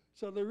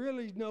 so there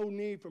really is no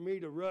need for me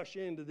to rush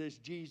into this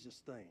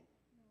Jesus thing.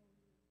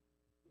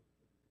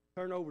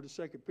 Turn over to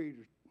 2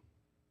 Peter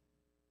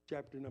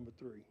chapter number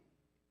 3.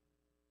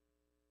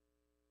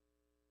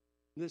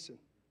 Listen,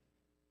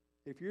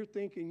 if you're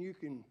thinking you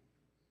can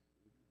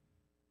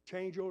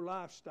change your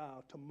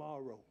lifestyle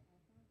tomorrow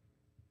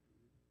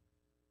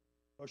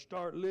or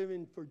start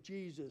living for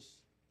Jesus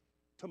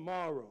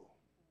tomorrow,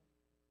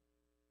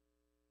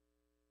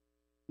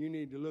 you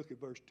need to look at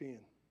verse 10.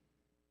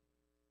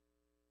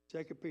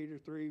 2 Peter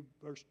 3,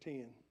 verse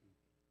 10.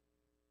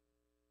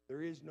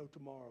 There is no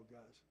tomorrow,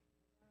 guys.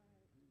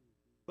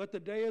 But the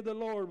day of the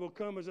Lord will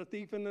come as a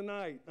thief in the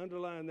night.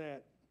 Underline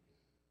that.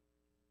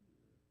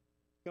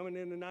 Coming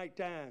in the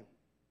nighttime,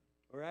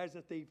 or as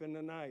a thief in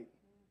the night.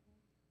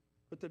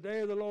 But the day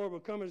of the Lord will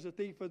come as a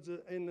thief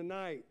in the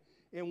night,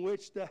 in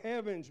which the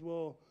heavens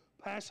will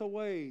pass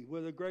away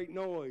with a great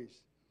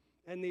noise,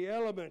 and the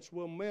elements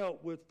will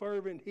melt with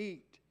fervent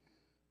heat.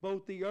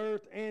 Both the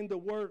earth and the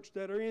works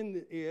that are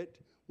in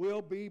it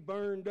will be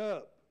burned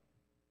up.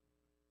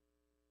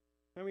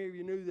 How many of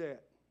you knew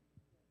that?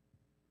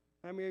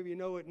 How many of you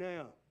know it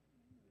now?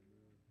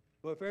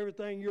 Well, if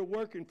everything you're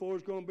working for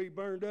is going to be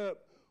burned up,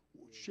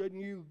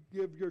 shouldn't you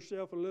give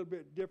yourself a little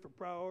bit different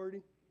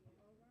priority?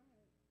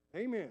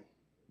 Amen.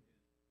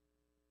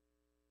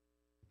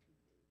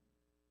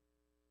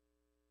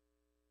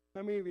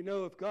 How many of you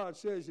know if God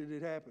says it,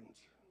 it happens?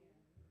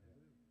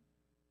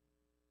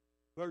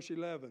 Verse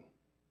 11.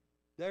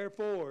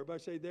 Therefore, everybody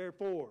say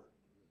therefore.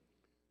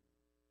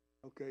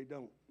 Okay,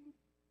 don't.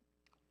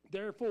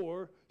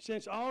 Therefore,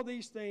 since all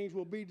these things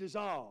will be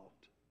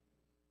dissolved,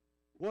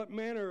 what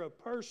manner of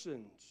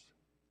persons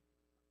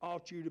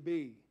ought you to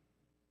be?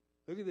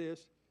 Look at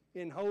this.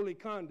 In holy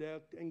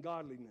conduct and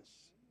godliness.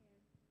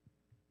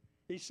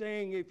 He's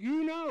saying if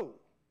you know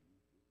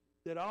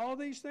that all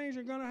these things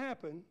are going to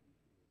happen,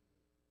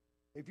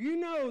 if you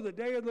know the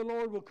day of the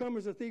Lord will come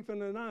as a thief in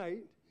the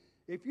night,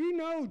 if you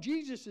know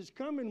Jesus is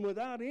coming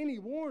without any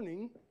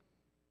warning,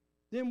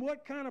 then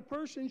what kind of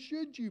person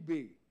should you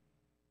be?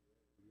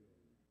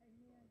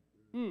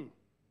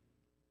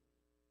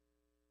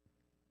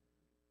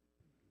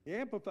 The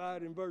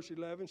Amplified in verse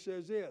 11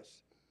 says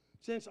this: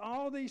 since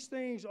all these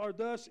things are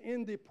thus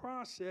in the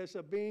process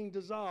of being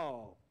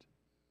dissolved,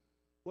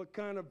 what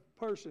kind of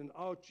person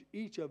ought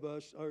each of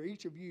us or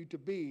each of you to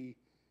be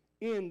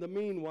in the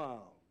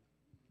meanwhile?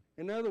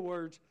 In other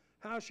words,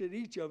 how should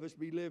each of us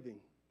be living?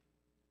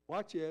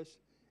 Watch this.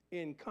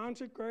 In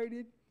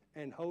consecrated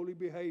and holy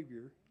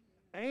behavior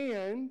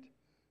and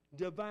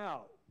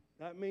devout.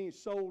 That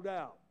means sold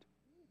out.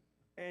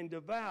 And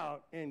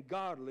devout and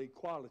godly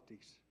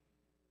qualities.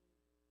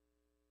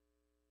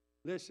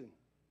 Listen,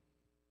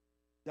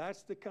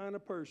 that's the kind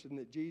of person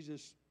that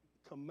Jesus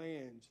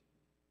commands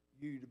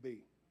you to be.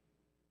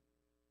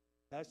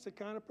 That's the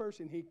kind of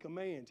person he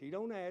commands. He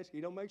don't ask.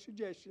 He don't make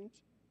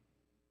suggestions.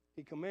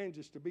 He commands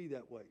us to be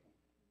that way.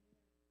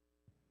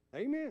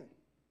 Amen.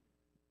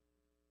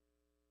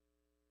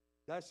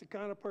 That's the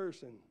kind of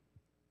person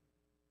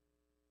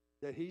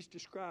that he's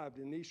described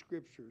in these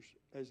scriptures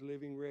as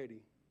living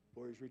ready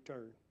for his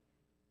return.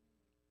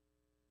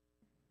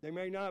 They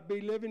may not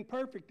be living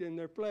perfect in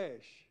their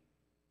flesh,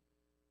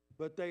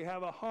 but they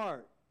have a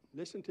heart,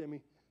 listen to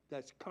me,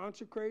 that's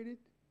consecrated,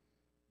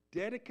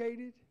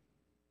 dedicated,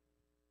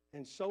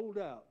 and sold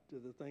out to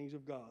the things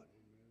of God. Amen.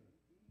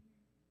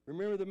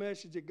 Remember the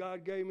message that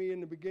God gave me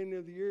in the beginning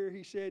of the year?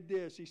 He said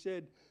this. He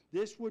said,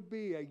 this would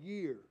be a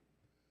year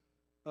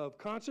of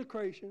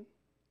consecration,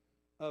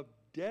 of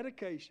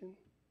dedication.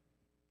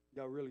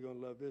 Y'all really going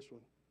to love this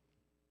one.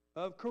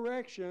 Of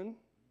correction.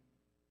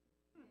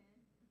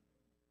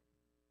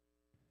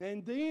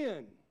 And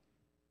then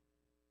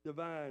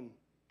divine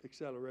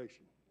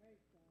acceleration.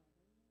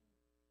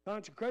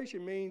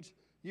 Consecration means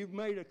you've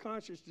made a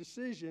conscious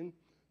decision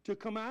to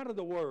come out of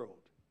the world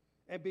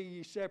and be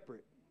ye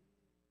separate.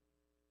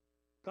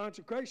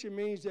 Consecration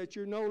means that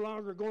you're no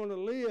longer going to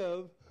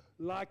live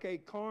like a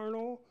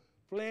carnal,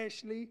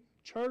 fleshly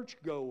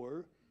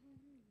churchgoer,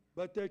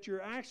 but that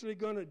you're actually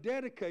going to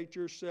dedicate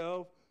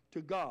yourself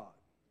to God.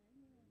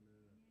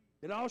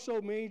 It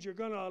also means you're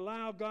going to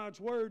allow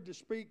God's word to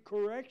speak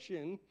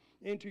correction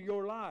into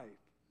your life.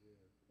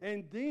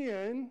 And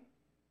then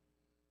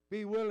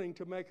be willing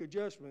to make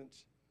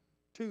adjustments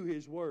to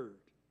his word.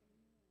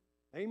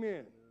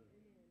 Amen.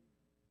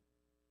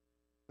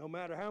 No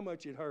matter how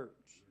much it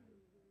hurts.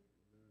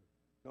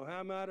 No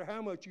matter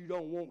how much you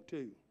don't want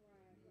to.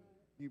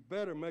 You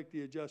better make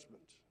the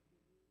adjustments.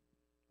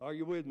 Are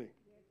you with me?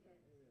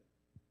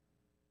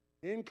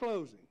 In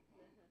closing,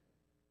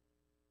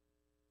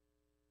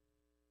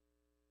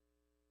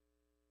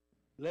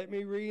 let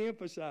me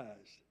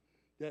reemphasize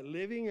that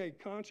living a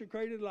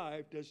consecrated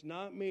life does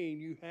not mean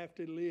you have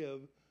to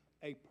live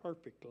a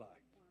perfect life.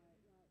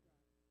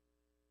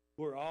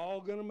 We're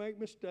all going to make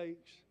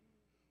mistakes.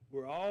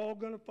 We're all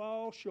going to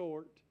fall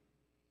short.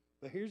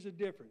 But here's the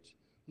difference.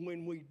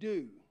 When we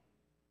do,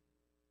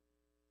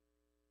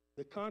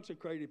 the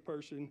consecrated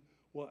person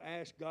will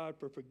ask God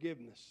for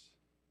forgiveness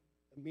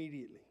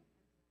immediately.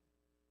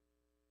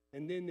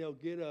 And then they'll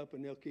get up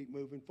and they'll keep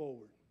moving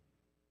forward.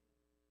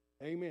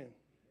 Amen.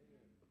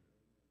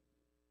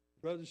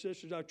 Brothers and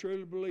sisters, I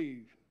truly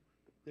believe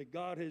that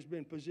God has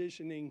been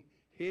positioning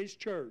his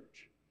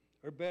church,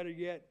 or better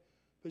yet,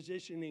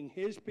 positioning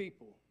his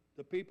people,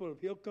 the people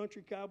of Hill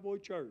Country Cowboy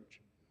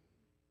Church.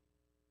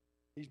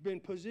 He's been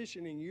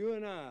positioning you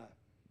and I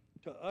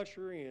to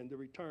usher in the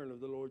return of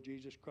the Lord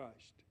Jesus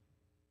Christ.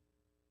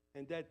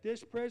 And that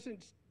this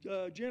present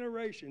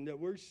generation that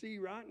we see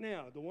right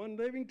now, the one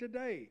living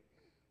today,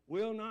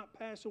 will not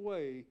pass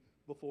away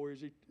before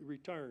his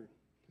return.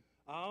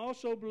 I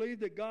also believe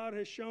that God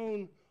has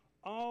shown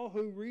all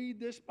who read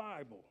this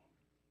Bible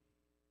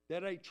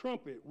that a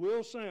trumpet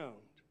will sound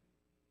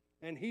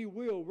and he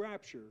will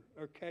rapture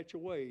or catch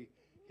away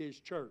his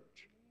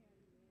church.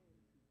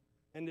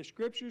 And the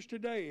scriptures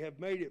today have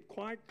made it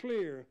quite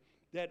clear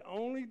that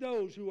only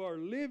those who are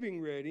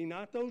living ready,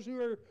 not those who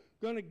are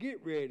going to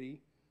get ready,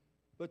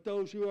 but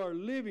those who are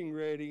living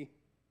ready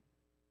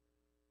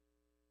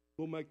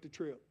will make the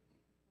trip.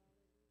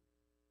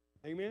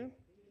 Amen?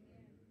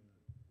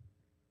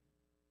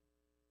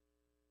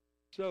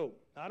 So,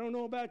 I don't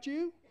know about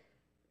you,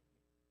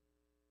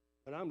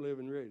 but I'm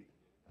living ready.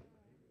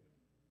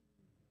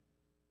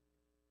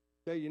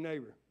 Tell your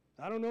neighbor,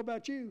 I don't know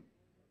about you,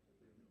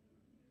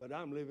 but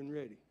I'm living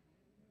ready.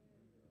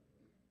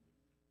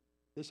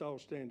 Let's all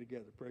stand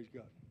together. Praise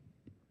God.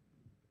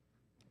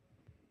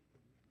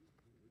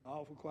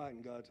 Awful quiet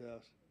in God's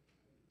house.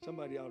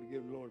 Somebody ought to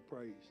give the Lord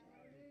praise.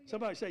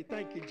 Somebody say,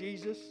 thank you,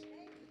 Jesus,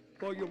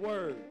 for your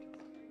word.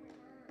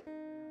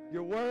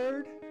 Your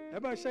word,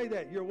 everybody say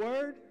that. Your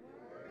word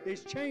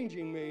is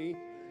changing me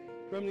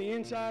from the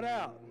inside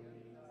out.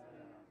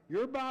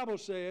 Your Bible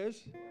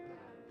says,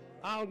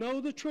 I'll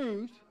know the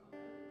truth,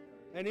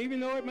 and even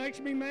though it makes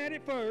me mad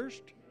at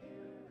first,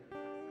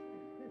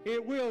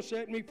 it will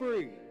set me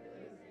free.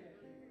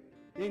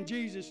 In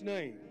Jesus'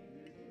 name.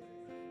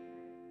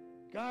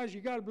 Guys,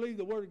 you got to believe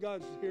the Word of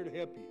God is here to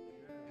help you.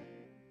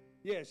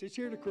 Yes, it's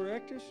here to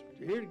correct us,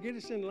 it's here to get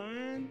us in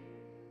line.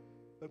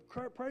 But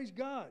praise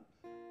God.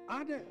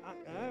 I've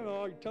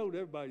already told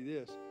everybody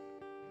this.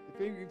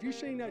 If you've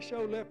seen that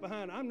show Left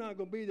Behind, I'm not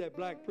going to be that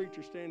black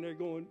preacher standing there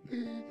going,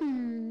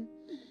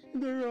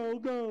 they're all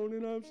gone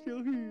and I'm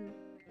still here.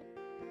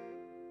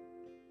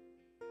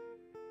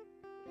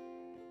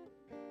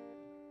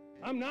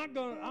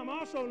 I'm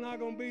also not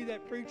going to be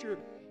that preacher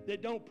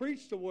that don't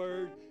preach the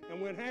word,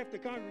 and when half the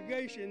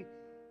congregation,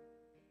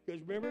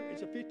 because remember,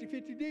 it's a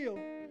 50-50 deal.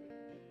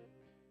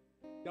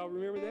 Y'all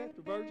remember that,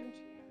 the virgins?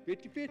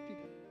 50-50.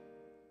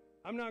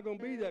 I'm not going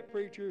to be that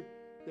preacher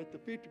that the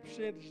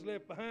 50% is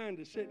left behind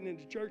is sitting in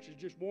the churches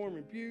just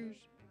warming pews,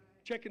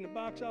 checking the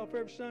box off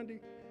every Sunday,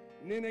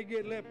 and then they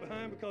get left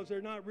behind because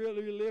they're not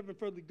really living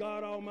for the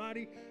God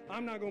Almighty.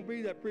 I'm not going to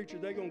be that preacher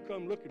they're going to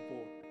come looking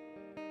for.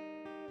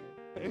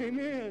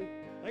 Amen.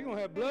 They're going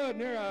to have blood in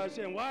their eyes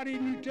saying, why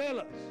didn't you tell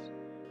us?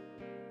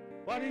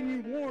 Why didn't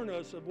you warn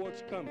us of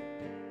what's coming?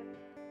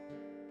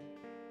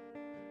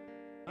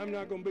 I'm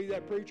not going to be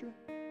that preacher,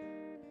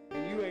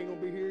 and you ain't going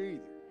to be here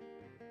either.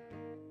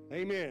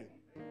 Amen.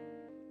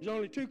 There's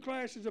only two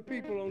classes of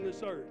people on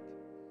this earth.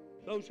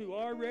 Those who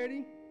are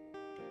ready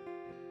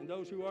and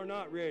those who are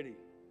not ready.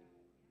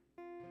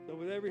 So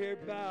with every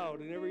head bowed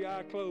and every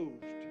eye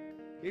closed,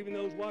 even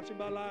those watching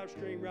by live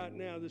stream right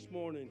now this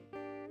morning,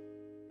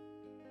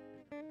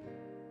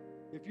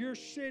 if you're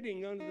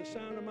sitting under the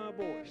sound of my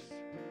voice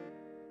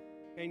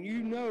and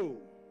you know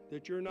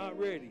that you're not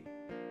ready,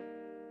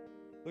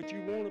 but you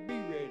want to be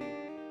ready,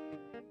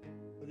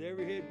 with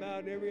every head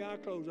bowed and every eye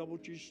closed, I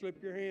want you to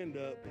slip your hand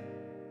up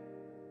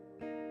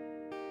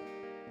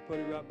and put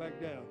it right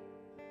back down.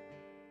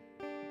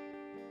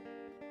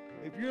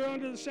 If you're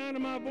under the sound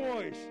of my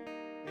voice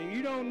and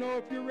you don't know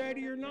if you're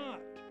ready or not,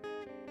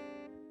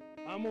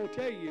 I'm going to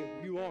tell you,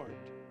 you aren't.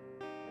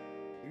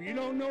 If you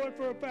don't know it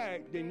for a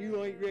fact, then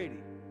you ain't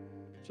ready.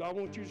 So I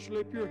want you to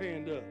slip your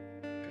hand up.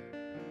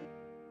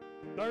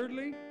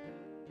 Thirdly,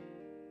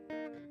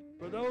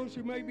 for those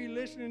who may be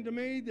listening to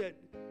me that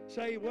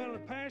say, well,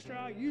 Pastor,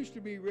 I used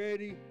to be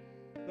ready,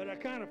 but I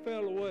kind of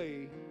fell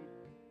away.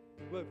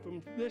 But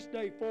from this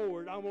day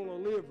forward, I want to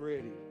live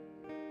ready.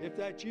 If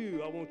that's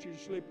you, I want you to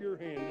slip your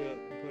hand up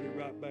and put it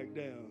right back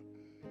down.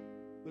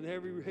 With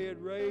every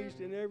head raised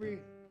and every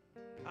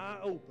eye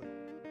open.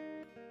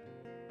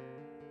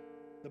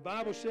 The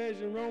Bible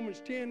says in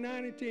Romans 10:9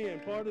 and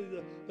 10, part of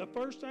the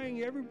first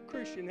thing every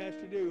Christian has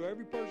to do,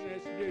 every person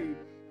has to do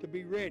to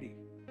be ready,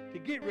 to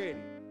get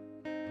ready.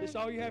 That's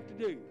all you have to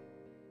do,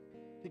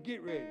 to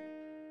get ready.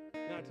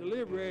 Now, to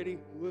live ready,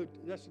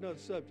 that's another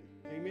subject.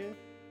 Amen?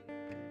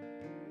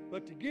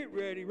 But to get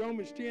ready,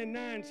 Romans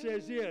 10:9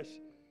 says this,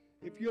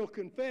 if you'll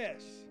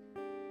confess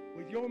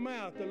with your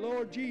mouth the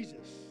Lord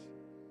Jesus,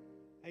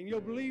 and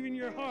you'll believe in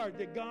your heart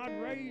that God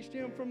raised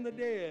him from the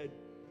dead,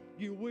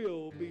 you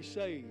will be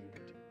saved.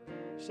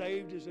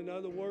 Saved is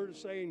another word of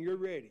saying you're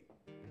ready.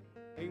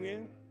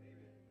 Amen?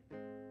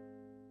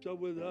 So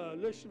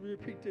let's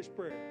repeat this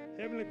prayer.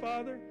 Heavenly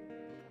Father,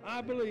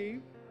 I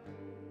believe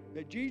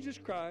that Jesus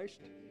Christ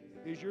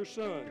is your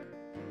Son.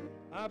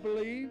 I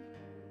believe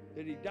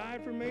that he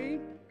died for me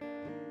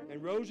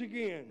and rose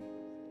again.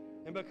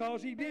 And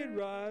because he did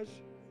rise,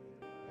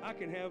 I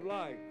can have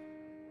life.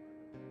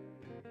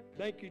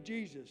 Thank you,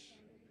 Jesus,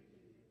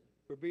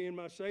 for being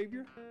my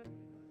Savior.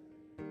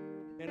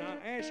 And I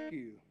ask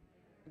you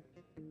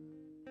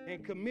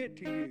and commit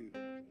to you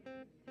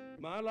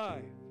my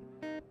life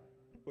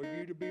for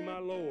you to be my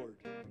Lord.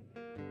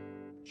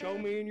 Show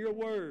me in your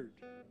word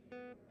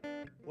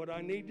what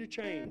I need to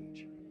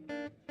change,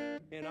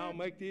 and I'll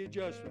make the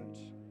adjustments.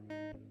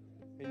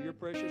 In your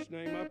precious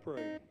name I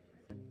pray.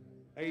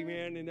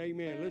 Amen and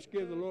amen. Let's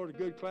give the Lord a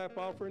good clap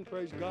offering.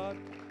 Praise God.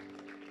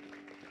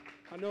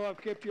 I know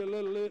I've kept you a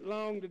little bit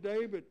long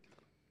today, but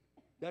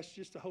that's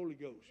just the Holy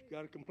Ghost.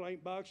 Got a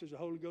complaint box? There's a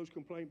Holy Ghost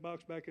complaint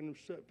box back in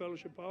the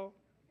fellowship hall.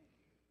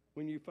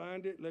 When you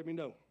find it, let me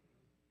know.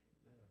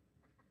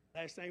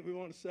 Last thing we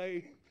want to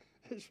say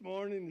this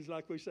morning is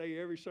like we say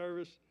every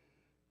service,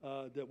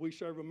 that we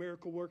serve a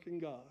miracle-working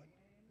God.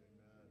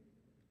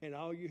 Amen. And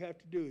all you have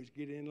to do is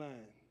get in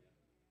line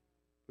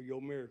for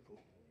your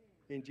miracle.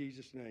 In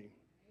Jesus' name,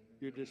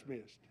 you're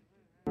dismissed.